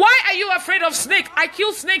 Why are you afraid of snakes? I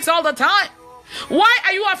kill snakes all the time. Why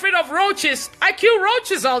are you afraid of roaches? I kill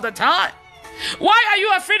roaches all the time. Why are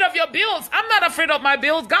you afraid of your bills? I'm not afraid of my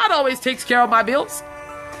bills. God always takes care of my bills.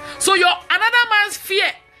 So another man's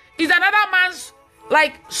fear is another man's,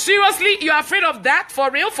 like, seriously, you're afraid of that?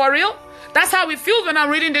 For real? For real? That's how it feels when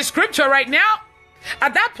I'm reading the scripture right now.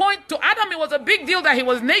 At that point, to Adam, it was a big deal that he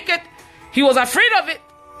was naked. He was afraid of it.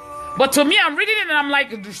 But to me, I'm reading it and I'm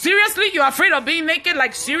like, seriously? You're afraid of being naked?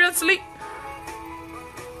 Like, seriously?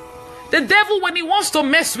 The devil, when he wants to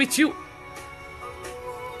mess with you,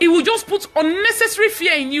 It will just put unnecessary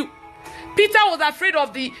fear in you. Peter was afraid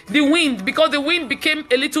of the wind because the wind became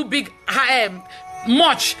a little big,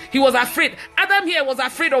 much. He was afraid. Adam here was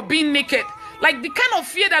afraid of being naked. Like the kind of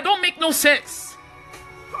fear that don't make no sense.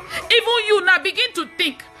 Even you now begin to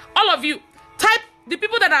think, all of you, type the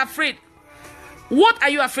people that are afraid. What are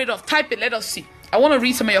you afraid of? Type it. Let us see. I want to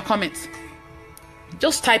read some of your comments.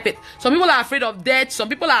 Just type it. Some people are afraid of death. Some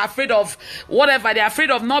people are afraid of whatever. They're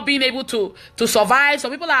afraid of not being able to survive.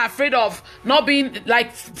 Some people are afraid of not being,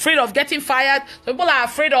 afraid of getting fired. Some people are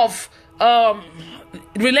afraid of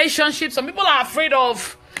relationships. Some people are afraid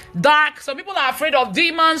of dark. Some people are afraid of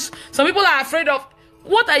demons. Some people are afraid of...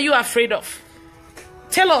 What are you afraid of?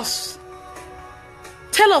 Tell us.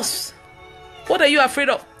 Tell us. What are you afraid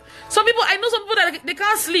of? Some people, I know some people that they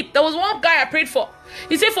can't sleep. There was one guy I prayed for.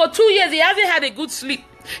 He said for 2 years, he hasn't had a good sleep.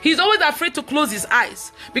 He's always afraid to close his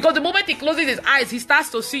eyes. Because the moment he closes his eyes, he starts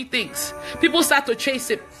to see things. People start to chase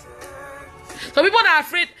him. Some people are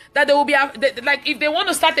afraid that they will be, if they want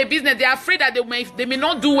to start a business, they're afraid that they may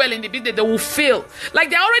not do well in the business. They will fail. Like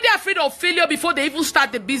they're already afraid of failure before they even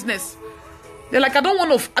start the business. They're like, I don't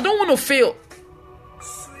want to fail.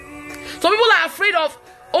 Some people are afraid of,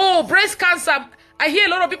 breast cancer. I hear a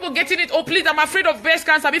lot of people getting it. Oh, please, I'm afraid of breast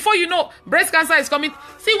cancer. Before you know, breast cancer is coming.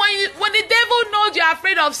 See, when the devil knows you're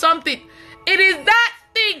afraid of something, it is that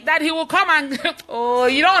thing that he will come and...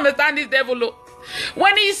 you don't understand this devil, look.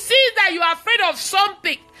 When he sees that you are afraid of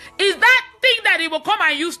something, it's that thing that he will come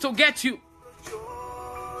and use to get you.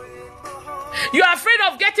 You are afraid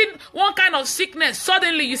of getting one kind of sickness.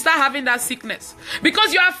 Suddenly, you start having that sickness.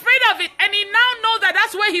 Because you're afraid of it, and he now knows that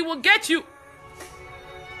that's where he will get you.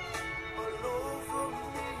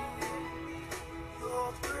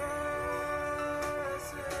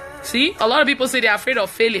 See, a lot of people say they're afraid of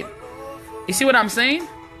failing. You see what I'm saying?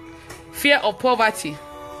 Fear of poverty.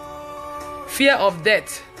 Fear of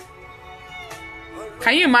death.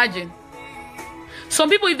 Can you imagine? Some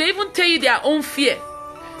people, if they even tell you their own fear,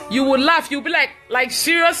 you will laugh. You'll be like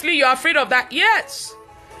seriously, you're afraid of that? Yes.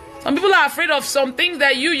 Some people are afraid of some things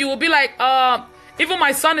that you will be like, even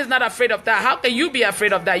my son is not afraid of that. How can you be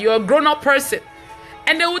afraid of that? You're a grown-up person.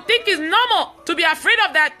 And they will think it's normal to be afraid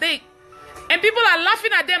of that thing. And people are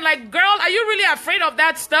laughing at them like, girl, are you really afraid of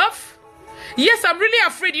that stuff? Yes, I'm really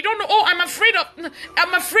afraid. You don't know. Oh, I'm afraid.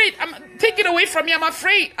 Take it away from me.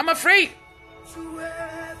 I'm afraid.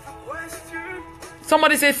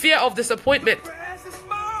 Somebody say fear of disappointment.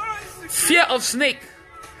 Fear of snake.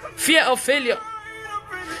 Fear of failure.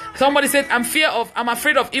 Somebody said, I'm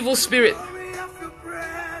afraid of evil spirit.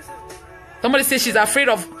 Somebody said she's afraid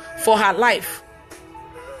for her life.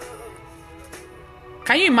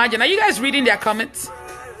 Can you imagine? Are you guys reading their comments?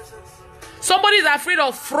 Somebody is afraid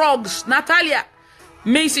of frogs. Natalia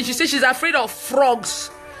Mason, she says she's afraid of frogs.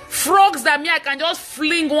 Frogs that I can just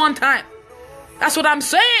fling one time. That's what I'm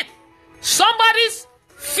saying. Somebody's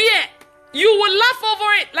fear, you will laugh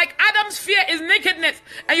over it. Like Adam's fear is nakedness.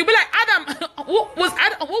 And you'll be like, Adam, what was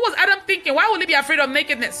Adam thinking? Why would he be afraid of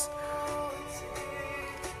nakedness?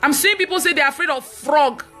 I'm seeing people say they're afraid of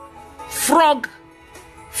frog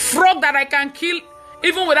that I can kill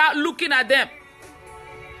even without looking at them.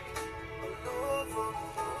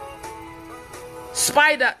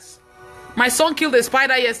 Spiders. My son killed a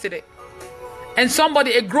spider yesterday. And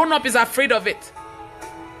a grown-up is afraid of it.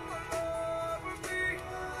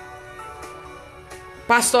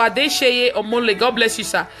 Pastor Adesheye Omole, God bless you,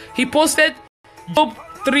 sir. He posted Job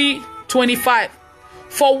 3:25.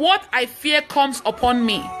 For what I fear comes upon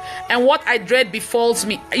me, and what I dread befalls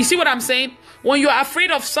me. You see what I'm saying? When you're afraid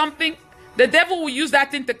of something, the devil will use that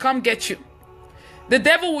thing to come get you. The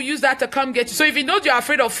devil will use that to come get you. So if you know you're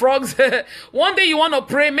afraid of frogs, one day you want to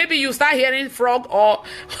pray, maybe you start hearing frog, or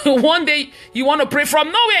one day you want to pray from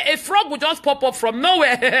nowhere, a frog will just pop up from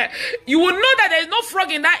nowhere. You will know that there's no frog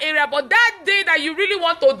in that area, but that day that you really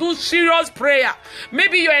want to do serious prayer,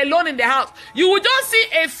 maybe you're alone in the house, you will just see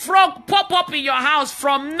a frog pop up in your house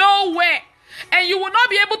from nowhere. And you will not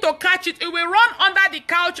be able to catch it. It will run under the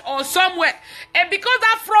couch or somewhere. And because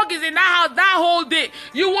that frog is in that house that whole day,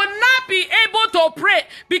 you will not be able to pray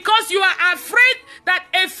because you are afraid that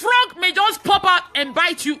a frog may just pop out and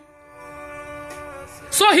bite you.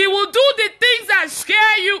 So he will do the things that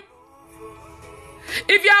scare you.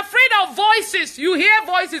 If you're afraid of voices, you hear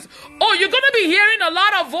voices. Oh, you're going to be hearing a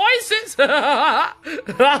lot of voices. That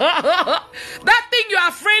thing you're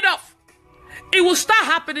afraid of, it will start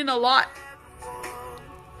happening a lot.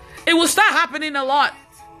 It will start happening a lot.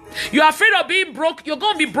 You're afraid of being broke. You're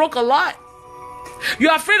going to be broke a lot.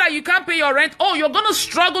 You're afraid that you can't pay your rent. Oh, you're going to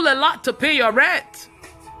struggle a lot to pay your rent.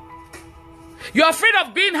 You're afraid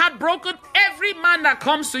of being heartbroken. Every man that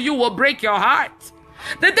comes to you will break your heart.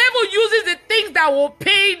 The devil uses the things that will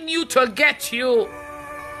pain you to get you.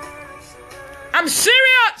 I'm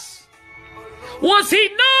serious. Once he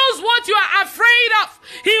knows what you are afraid of,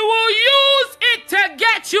 he will use it to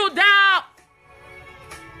get you down.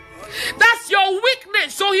 That's your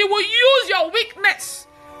weakness. So he will use your weakness.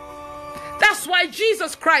 That's why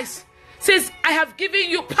Jesus Christ says, I have given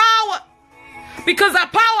you power. Because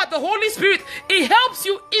that power, the Holy Spirit, it helps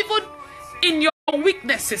you even in your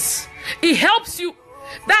weaknesses. It helps you.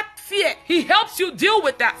 That fear, he helps you deal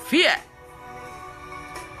with that fear.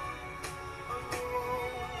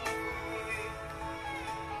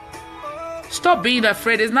 Stop being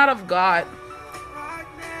afraid. It's not of God.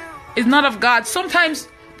 It's not of God. Sometimes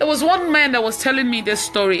there was one man that was telling me this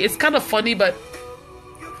story. It's kind of funny, but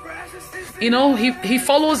you know, he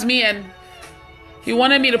follows me and he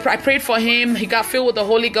wanted me to pray. I prayed for him. He got filled with the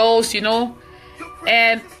Holy Ghost, you know.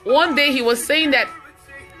 And one day he was saying that,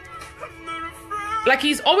 like,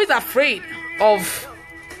 he's always afraid of,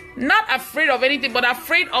 not afraid of anything, but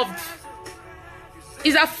afraid of,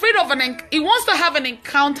 he's afraid of he wants to have an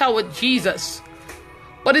encounter with Jesus,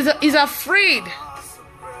 but he's afraid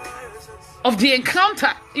of the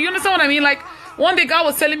encounter. You understand what I mean? Like, one day God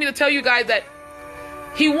was telling me to tell you guys that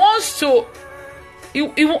he wants to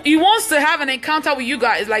have an encounter with you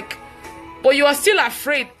guys, like, but you are still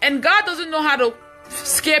afraid, and God doesn't know how to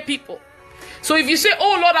scare people. So if you say,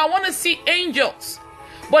 oh Lord, I want to see angels,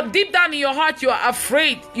 but deep down in your heart you are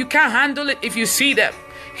afraid, you can't handle it if you see them,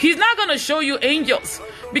 he's not going to show you angels,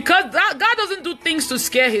 because God doesn't do things to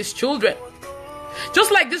scare his children.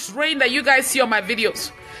 Just like this rain that you guys see on my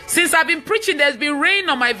videos. Since I've been preaching, there's been rain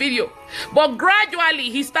on my video, but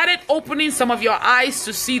gradually he started opening some of your eyes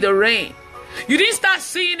to see the rain. You didn't start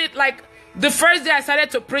seeing it like the first day I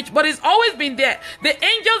started to preach, but it's always been there. The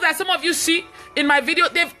angels that some of you see in my video,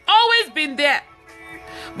 they've always been there.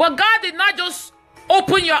 But God did not just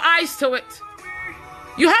open your eyes to it.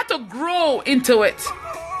 You have to grow into it.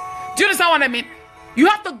 Do you understand what I mean? You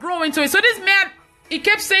have to grow into it. So this man, he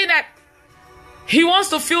kept saying that he wants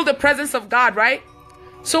to feel the presence of God, right?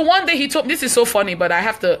 So one day he told me, this is so funny, but I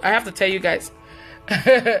have to tell you guys.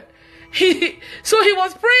 So he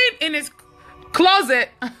was praying in his closet.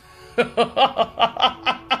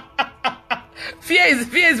 Fear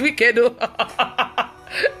is wicked.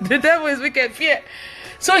 The devil is wicked. Fear.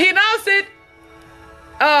 So he now said,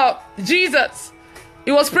 Jesus.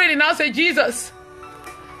 He was praying. He now said, Jesus,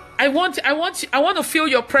 I want to feel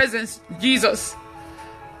your presence, Jesus.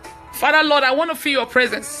 Father, Lord, I want to feel your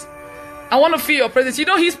presence. I want to feel your presence. You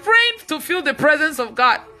know, he's praying to feel the presence of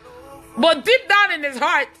God, but deep down in his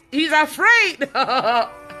heart, he's afraid.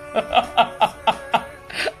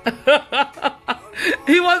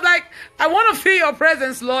 He was like, I want to feel your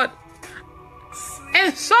presence, Lord.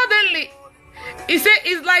 And suddenly, he said,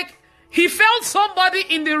 it's like he felt somebody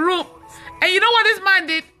in the room. And you know what this man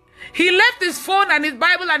did? He left his phone and his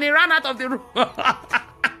Bible and he ran out of the room.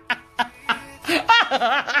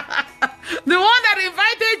 The one that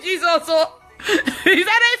invited Jesus, so he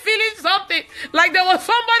started feeling something, like there was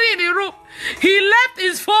somebody in the room. He left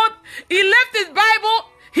his phone, he left his Bible,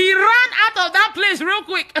 he ran out of that place real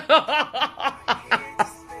quick.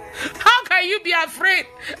 How can you be afraid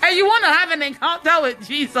and you want to have an encounter with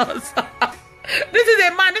Jesus? This is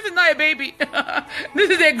a man, this is not a baby. This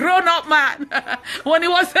is a grown-up man. When he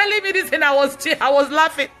was telling me this thing, I was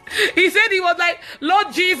laughing. He said, he was like,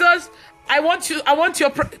 Lord Jesus, I want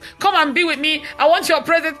your come and be with me. I want your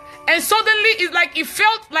presence. And suddenly it's like he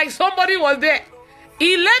felt like somebody was there.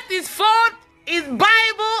 He left his phone, his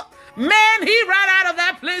Bible. Man, he ran out of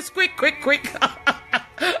that place quick. I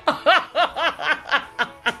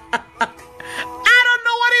don't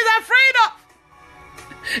know what he's afraid of.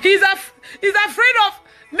 He's afraid of,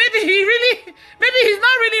 maybe he's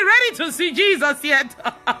not really ready to see Jesus yet.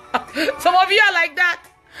 Some of you are like that.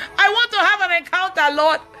 I want to have an encounter,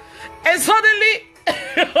 Lord. And suddenly,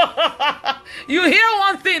 you hear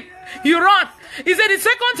one thing, you run. He said the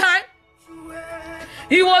second time,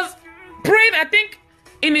 he was praying, I think,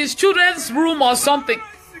 in his children's room or something.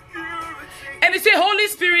 And he said, Holy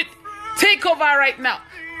Spirit, take over right now.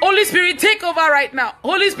 Holy Spirit, take over right now.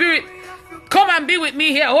 Holy Spirit, come and be with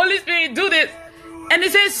me here. Holy Spirit, do this. And he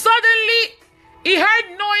said, suddenly, he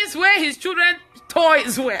heard noise where his children's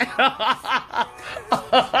toys were.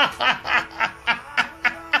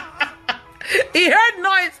 He heard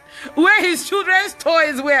noise where his children's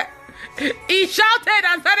toys were. He shouted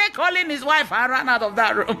and started calling his wife and ran out of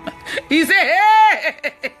that room. He said,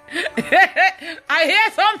 hey, I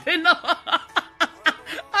hear something.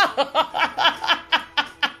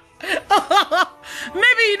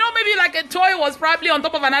 Maybe like a toy was probably on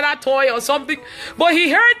top of another toy or something. But he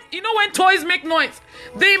heard, when toys make noise.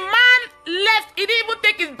 The man left. He didn't even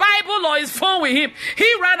take his Bible or his phone with him.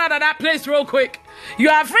 He ran out of that place real quick. You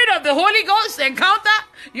are afraid of the Holy Ghost encounter?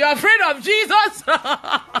 You are afraid of Jesus?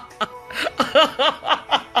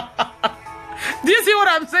 Do you see what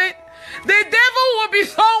I'm saying? The devil will be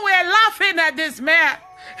somewhere laughing at this man.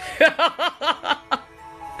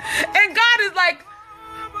 And God is like,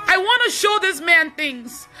 I want to show this man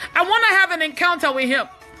things. I want to have an encounter with him.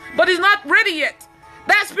 But he's not ready yet.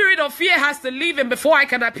 That spirit of fear has to leave him before I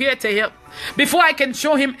can appear to him. Before I can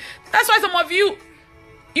show him. That's why some of you,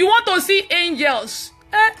 you want to see angels.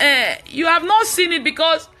 You have not seen it,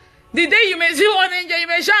 because the day you may see one angel, you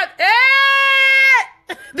may shout,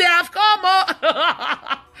 hey! They have come,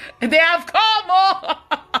 oh. They have come, oh.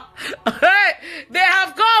 Hey, they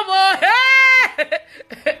have come, oh. Hey!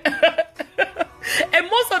 And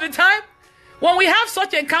most of the time, when we have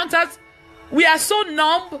such encounters, we are so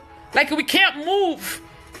numb, like we can't move.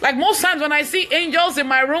 Like most times when I see angels in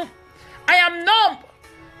my room, I am numb.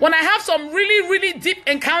 When I have some really, really deep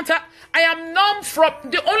encounter, I am numb from,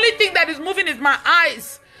 the only thing that is moving is my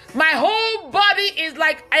eyes. My whole body is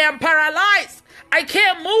like I am paralyzed. I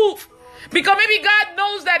can't move. Because maybe God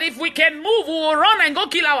knows that if we can move, we will run and go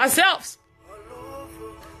kill ourselves.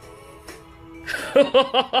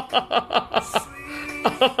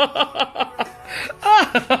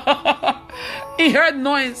 He heard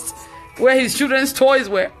noise where his children's toys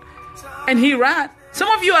were, and he ran. Some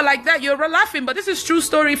of you are like that. You're laughing, but this is true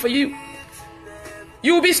story for you.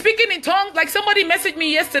 You will be speaking in tongues, like somebody messaged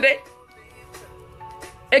me yesterday.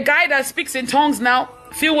 A guy that speaks in tongues now,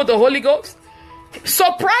 filled with the Holy Ghost.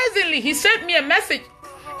 Surprisingly, he sent me a message.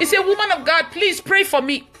 He said, woman of God, please pray for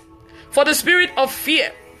me, for the spirit of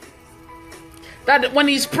fear. That when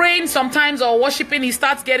he's praying sometimes or worshiping, he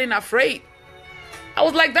starts getting afraid. I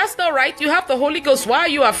was like, that's not right. You have the Holy Ghost. Why are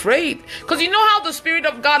you afraid? Because you know how the Spirit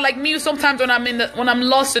of God, like me, sometimes when I'm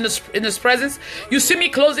lost in His presence, you see me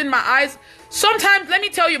closing my eyes. Sometimes, let me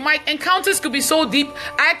tell you, my encounters could be so deep.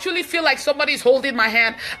 I actually feel like somebody's holding my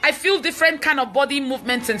hand. I feel different kind of body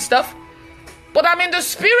movements and stuff. But I'm in the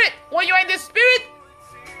Spirit. When you're in the Spirit,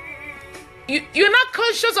 you're not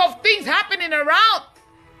conscious of things happening around.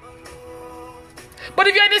 But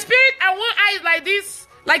if you're in the Spirit, I want eyes like this.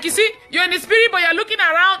 Like you see, you're in the Spirit, but you're looking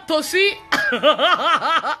around to see.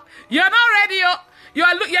 You're not ready.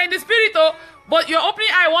 You're in the Spirit, but you're opening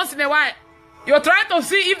eye once in a while. You're trying to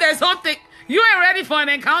see if there's something. You ain't ready for an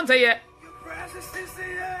encounter yet.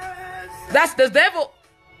 That's the devil.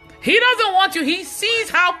 He doesn't want you. He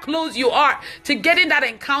sees how close you are to getting that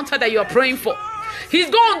encounter that you're praying for. He's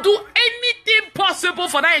going to do anything possible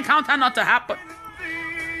for that encounter not to happen.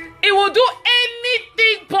 He will do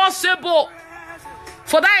anything possible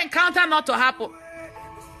for that encounter not to happen.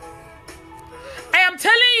 I am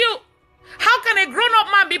telling you, how can a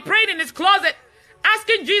grown-up man be praying in his closet,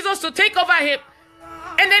 asking Jesus to take over him,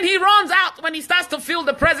 and then he runs out when he starts to feel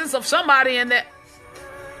the presence of somebody in there?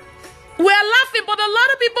 We're laughing, but a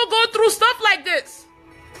lot of people go through stuff like this.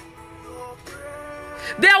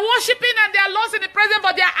 They're worshiping and they're lost in the presence,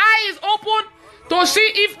 but their eye is open to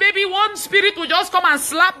see if maybe one spirit will just come and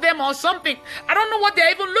slap them or something. I don't know what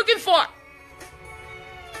they're even looking for.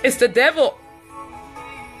 It's the devil.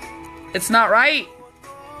 It's not right.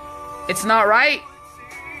 It's not right.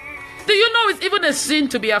 Do you know it's even a sin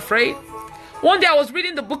to be afraid? One day I was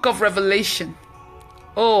reading the book of Revelation.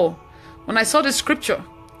 Oh, when I saw the scripture,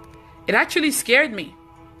 it actually scared me.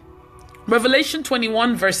 Revelation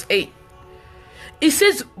 21 verse 8. It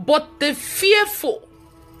says, but the fearful.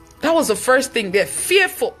 That was the first thing. They're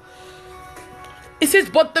fearful. It says,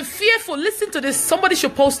 but the fearful. Listen to this. Somebody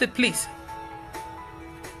should post it, please.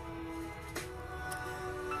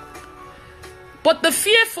 But the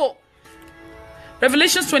fearful.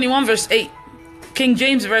 Revelation 21 verse 8. King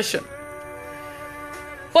James Version.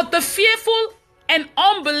 But the fearful and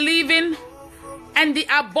unbelieving and the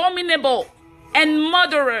abominable and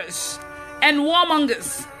murderers and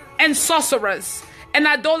warmongers and sorcerers and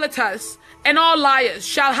idolaters and all liars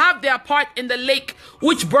shall have their part in the lake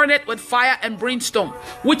which burneth with fire and brimstone,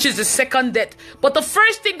 which is the second death. But the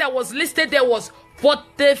first thing that was listed there was, but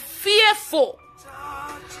the fearful.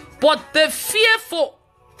 But the fearful.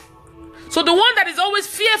 So the one that is always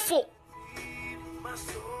fearful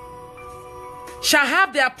shall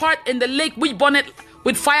have their part in the lake which burneth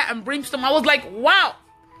with fire and brimstone. I was like, wow.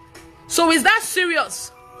 So is that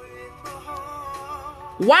serious?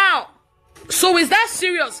 Wow. So is that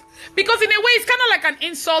serious? Because in a way, it's kind of like an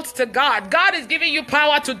insult to God. God is giving you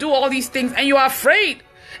power to do all these things and you are afraid.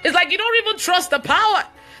 It's like you don't even trust the power.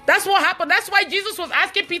 That's what happened. That's why Jesus was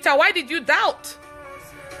asking Peter, why did you doubt?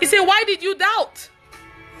 He said, why did you doubt?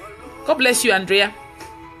 God bless you, Andrea.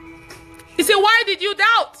 He said, why did you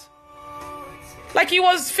doubt? Like he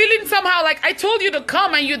was feeling somehow like, I told you to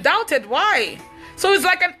come and you doubted. Why? So it's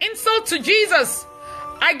like an insult to Jesus.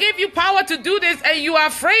 I gave you power to do this and you are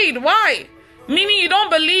afraid. Why? Meaning you don't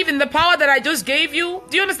believe in the power that I just gave you.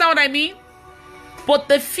 Do you understand what I mean? But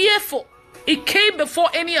the fearful, it came before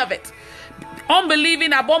any of it.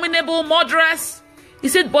 Unbelieving, abominable, murderous. He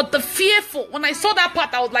said, but the fearful, when I saw that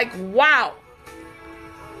part, I was like, wow.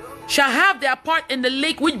 Shall have their part in the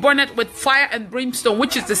lake which burneth with fire and brimstone,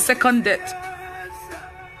 which is the second death.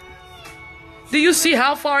 Do you see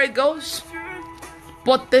how far it goes?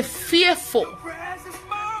 But the fearful.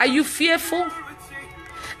 Are you fearful?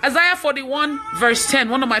 Isaiah 41 verse 10,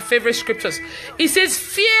 one of my favorite scriptures. It says,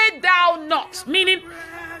 fear thou not, meaning,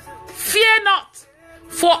 fear not,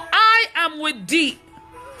 for I am with thee.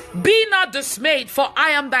 Be not dismayed, for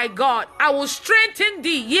I am thy God. I will strengthen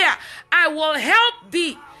thee. Yeah, I will help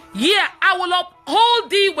thee. Yeah, I will uphold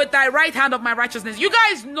thee with thy right hand of my righteousness. You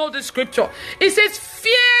guys know the scripture. It says,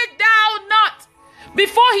 fear thou not.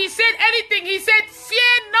 Before he said anything, he said,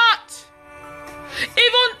 fear not.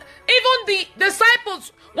 Even the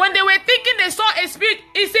disciples, when they were thinking they saw a spirit,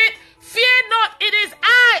 he said, fear not, it is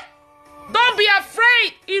I. Don't be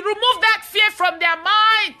afraid. He removed that fear from their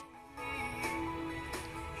mind.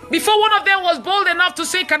 Before one of them was bold enough to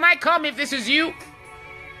say, can I come if this is you?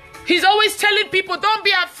 He's always telling people, don't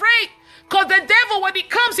be afraid. Because the devil, when he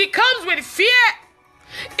comes with fear.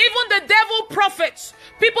 Even the devil prophets,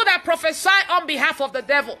 people that prophesy on behalf of the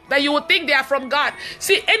devil, that you would think they are from God.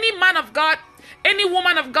 See, any man of God, any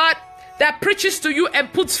woman of God that preaches to you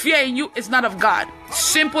and puts fear in you is not of God.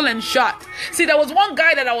 Simple and short. See, there was one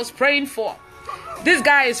guy that I was praying for. This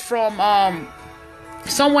guy is from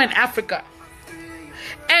somewhere in Africa.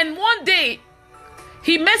 And one day,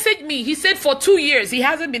 he messaged me. He said for 2 years, he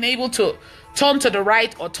hasn't been able to turn to the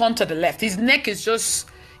right or turn to the left. His neck is just,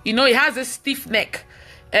 he has a stiff neck.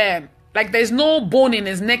 Like there's no bone in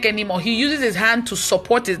his neck anymore. He uses his hand to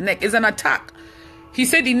support his neck. It's an attack. He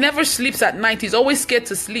said he never sleeps at night. He's always scared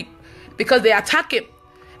to sleep because they attack him.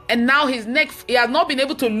 And now his neck, he has not been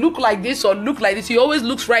able to look like this or look like this. He always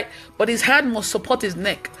looks right, but his hand must support his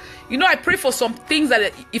neck. I pray for some things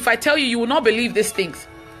that if I tell you, you will not believe these things.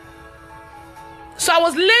 So I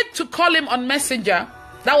was led to call him on Messenger.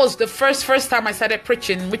 That was the first time I started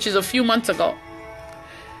preaching, which is a few months ago.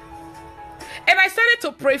 And I started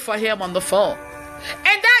to pray for him on the phone.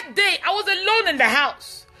 And that day, I was alone in the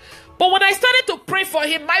house. But when I started to pray for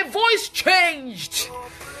him, my voice changed.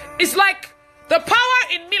 It's like the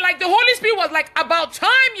power in me, like the Holy Spirit was like, about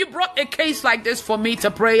time you brought a case like this for me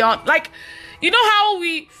to pray on. Like, you know how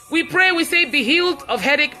we pray, we say, be healed of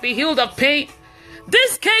headache, be healed of pain.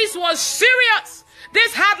 This case was serious.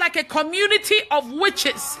 This had like a community of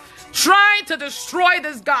witches trying to destroy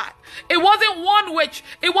this guy. It wasn't one witch.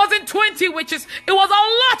 It wasn't 20 witches. It was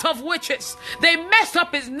a lot of witches. They messed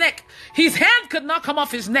up his neck. His hand could not come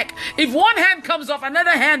off his neck. If one hand comes off,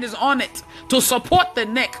 another hand is on it to support the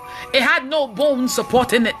neck. It had no bone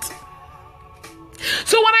supporting it.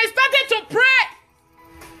 So when I started to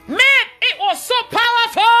pray, man, it was so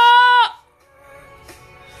powerful.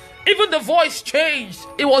 Even the voice changed.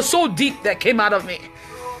 It was so deep that came out of me.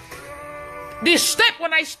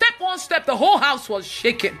 When I stepped one step, the whole house was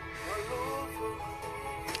shaking.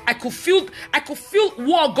 I could feel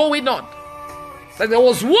war going on. Like there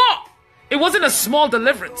was war. It wasn't a small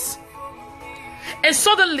deliverance. And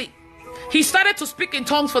suddenly, he started to speak in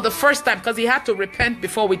tongues for the first time because he had to repent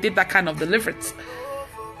before we did that kind of deliverance.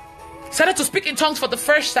 Started to speak in tongues for the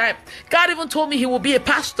first time. God even told me he will be a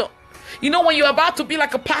pastor. When you're about to be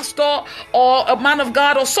like a pastor or a man of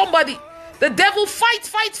God or somebody, the devil fights,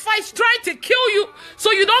 trying to kill you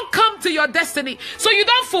so you don't come to your destiny, so you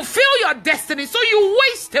don't fulfill your destiny, so you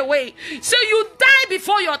waste away, so you die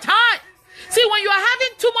before your time. See, when you are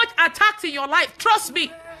having too much attacks in your life, trust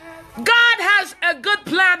me, God has a good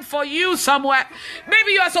plan for you somewhere.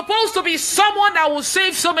 Maybe you are supposed to be someone that will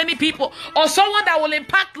save so many people or someone that will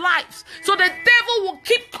impact lives. So the devil will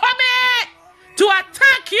keep coming to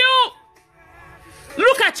attack you.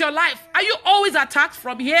 Look at your life. Are you always attacked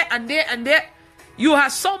from here and there and there? You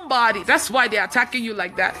have somebody. That's why they're attacking you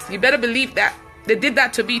like that. You better believe that. They did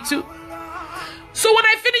that to me too. So when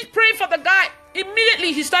I finished praying for the guy,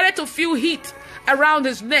 immediately he started to feel heat around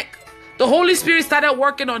his neck. The Holy Spirit started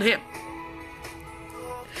working on him.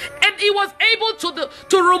 And he was able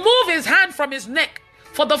to remove his hand from his neck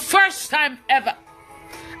for the first time ever.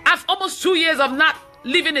 After almost 2 years of not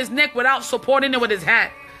leaving his neck without supporting it with his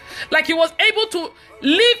hand. Like he was able to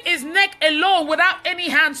leave his neck alone without any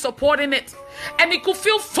hand supporting it. And he could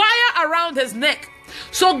feel fire around his neck.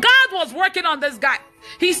 So God was working on this guy.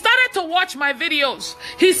 He started to watch my videos.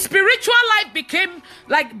 His spiritual life became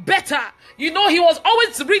like better. You know, he was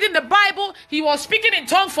always reading the Bible. He was speaking in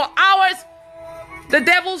tongues for hours. The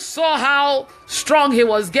devil saw how strong he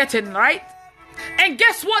was getting, right? And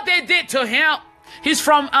guess what they did to him? He's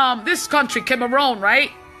from this country, Cameroon,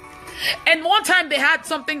 right? And one time they had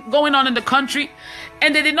something going on in the country,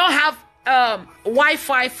 and they did not have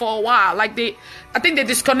Wi-Fi for a while. Like I think they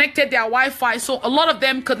disconnected their Wi-Fi, so a lot of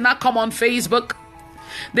them could not come on Facebook.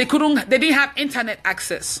 They didn't have internet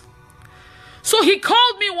access. So he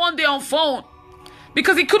called me one day on phone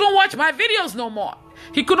because he couldn't watch my videos no more.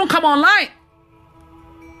 He couldn't come online.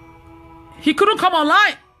 He couldn't come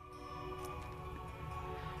online.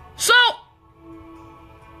 So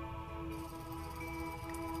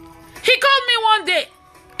he called me one day.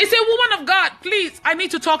 He said, "Woman of God, please, I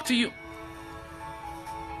need to talk to you.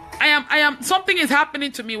 Something is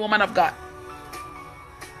happening to me, woman of God."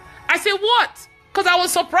 I said, "What?" Because I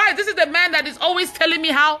was surprised. This is the man that is always telling me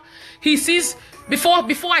how he sees. Before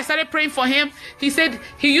I started praying for him, he said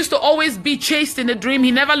he used to always be chased in a dream.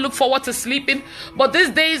 He never looked forward to sleeping. But these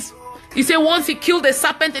days, he said once he killed a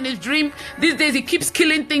serpent in his dream, these days he keeps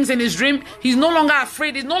killing things in his dream. He's no longer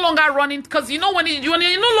afraid. He's no longer running. Because you know, when you're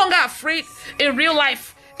no longer afraid in real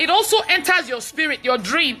life, it also enters your spirit, your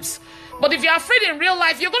dreams. But if you're afraid in real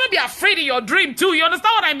life, you're going to be afraid in your dream too. You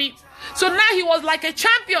understand what I mean? So now he was like a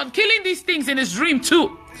champion, killing these things in his dream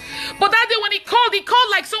too. But that day when he called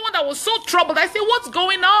like someone that was so troubled. I said, "What's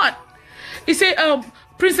going on?" He said,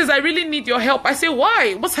 "Princess, I really need your help." I said,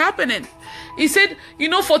 "Why? What's happening?" He said, "You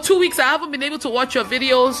know, for 2 weeks I haven't been able to watch your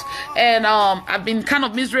videos, and I've been kind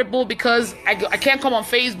of miserable because I can't come on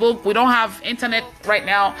Facebook. We don't have internet right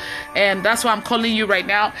now, and that's why I'm calling you right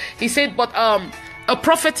now." He said, "But a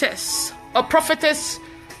prophetess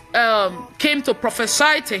came to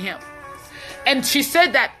prophesy to him, and she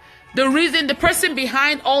said that the person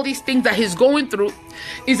behind all these things that he's going through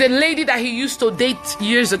is a lady that he used to date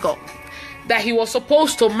years ago, that he was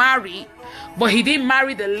supposed to marry, but he didn't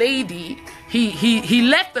marry the lady. He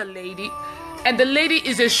left the lady, and the lady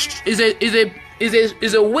is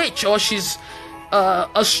a witch, or she's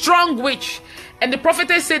a strong witch. And the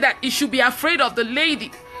prophetess said that he should be afraid of the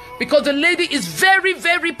lady, because the lady is very,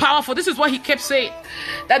 very powerful." This is what he kept saying,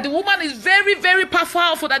 that the woman is very, very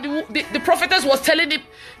powerful, that the prophetess was telling him,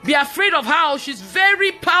 "Be afraid of her. She's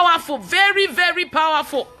very powerful, very, very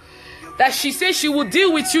powerful. That she says she will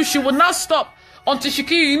deal with you. She will not stop until she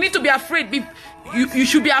kills you. You need to be afraid. You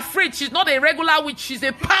should be afraid. She's not a regular witch. She's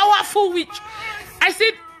a powerful witch." I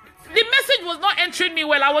said, the message was not entering me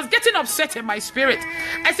well. I was getting upset in my spirit.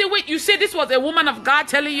 I said, "Wait, you said this was a woman of God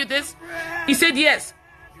telling you this?" He said, "Yes."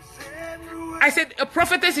 I said, "A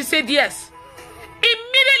prophetess?" He said, "Yes."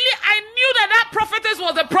 Immediately, I knew that prophetess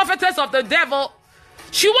was a prophetess of the devil.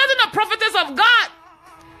 She wasn't a prophetess of God,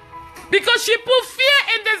 because she put fear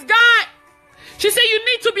in this guy. She said, "You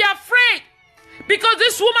need to be afraid because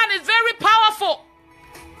this woman is very powerful."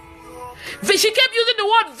 She kept using the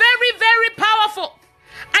word very, very powerful.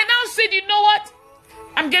 I now said, "You know what?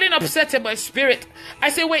 I'm getting upset in my spirit." I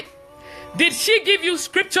said, "Wait, did she give you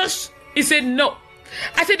scriptures?" He said, "No."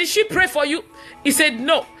 I said, "Did she pray for you?" He said,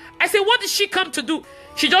 "No." I said, "What did she come to do?"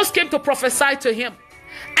 She just came to prophesy to him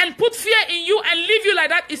and put fear in you and leave you like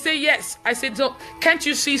that. He said, "Yes." I said, "So can't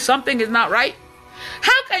you see something is not right?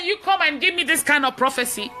 How can you come and give me this kind of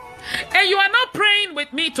prophecy, and you are not praying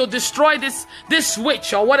with me to destroy this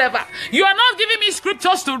witch or whatever? You are not giving me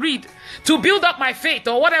scriptures to read to build up my faith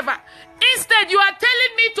or whatever. Instead, you are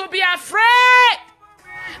telling me to be afraid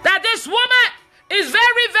that this woman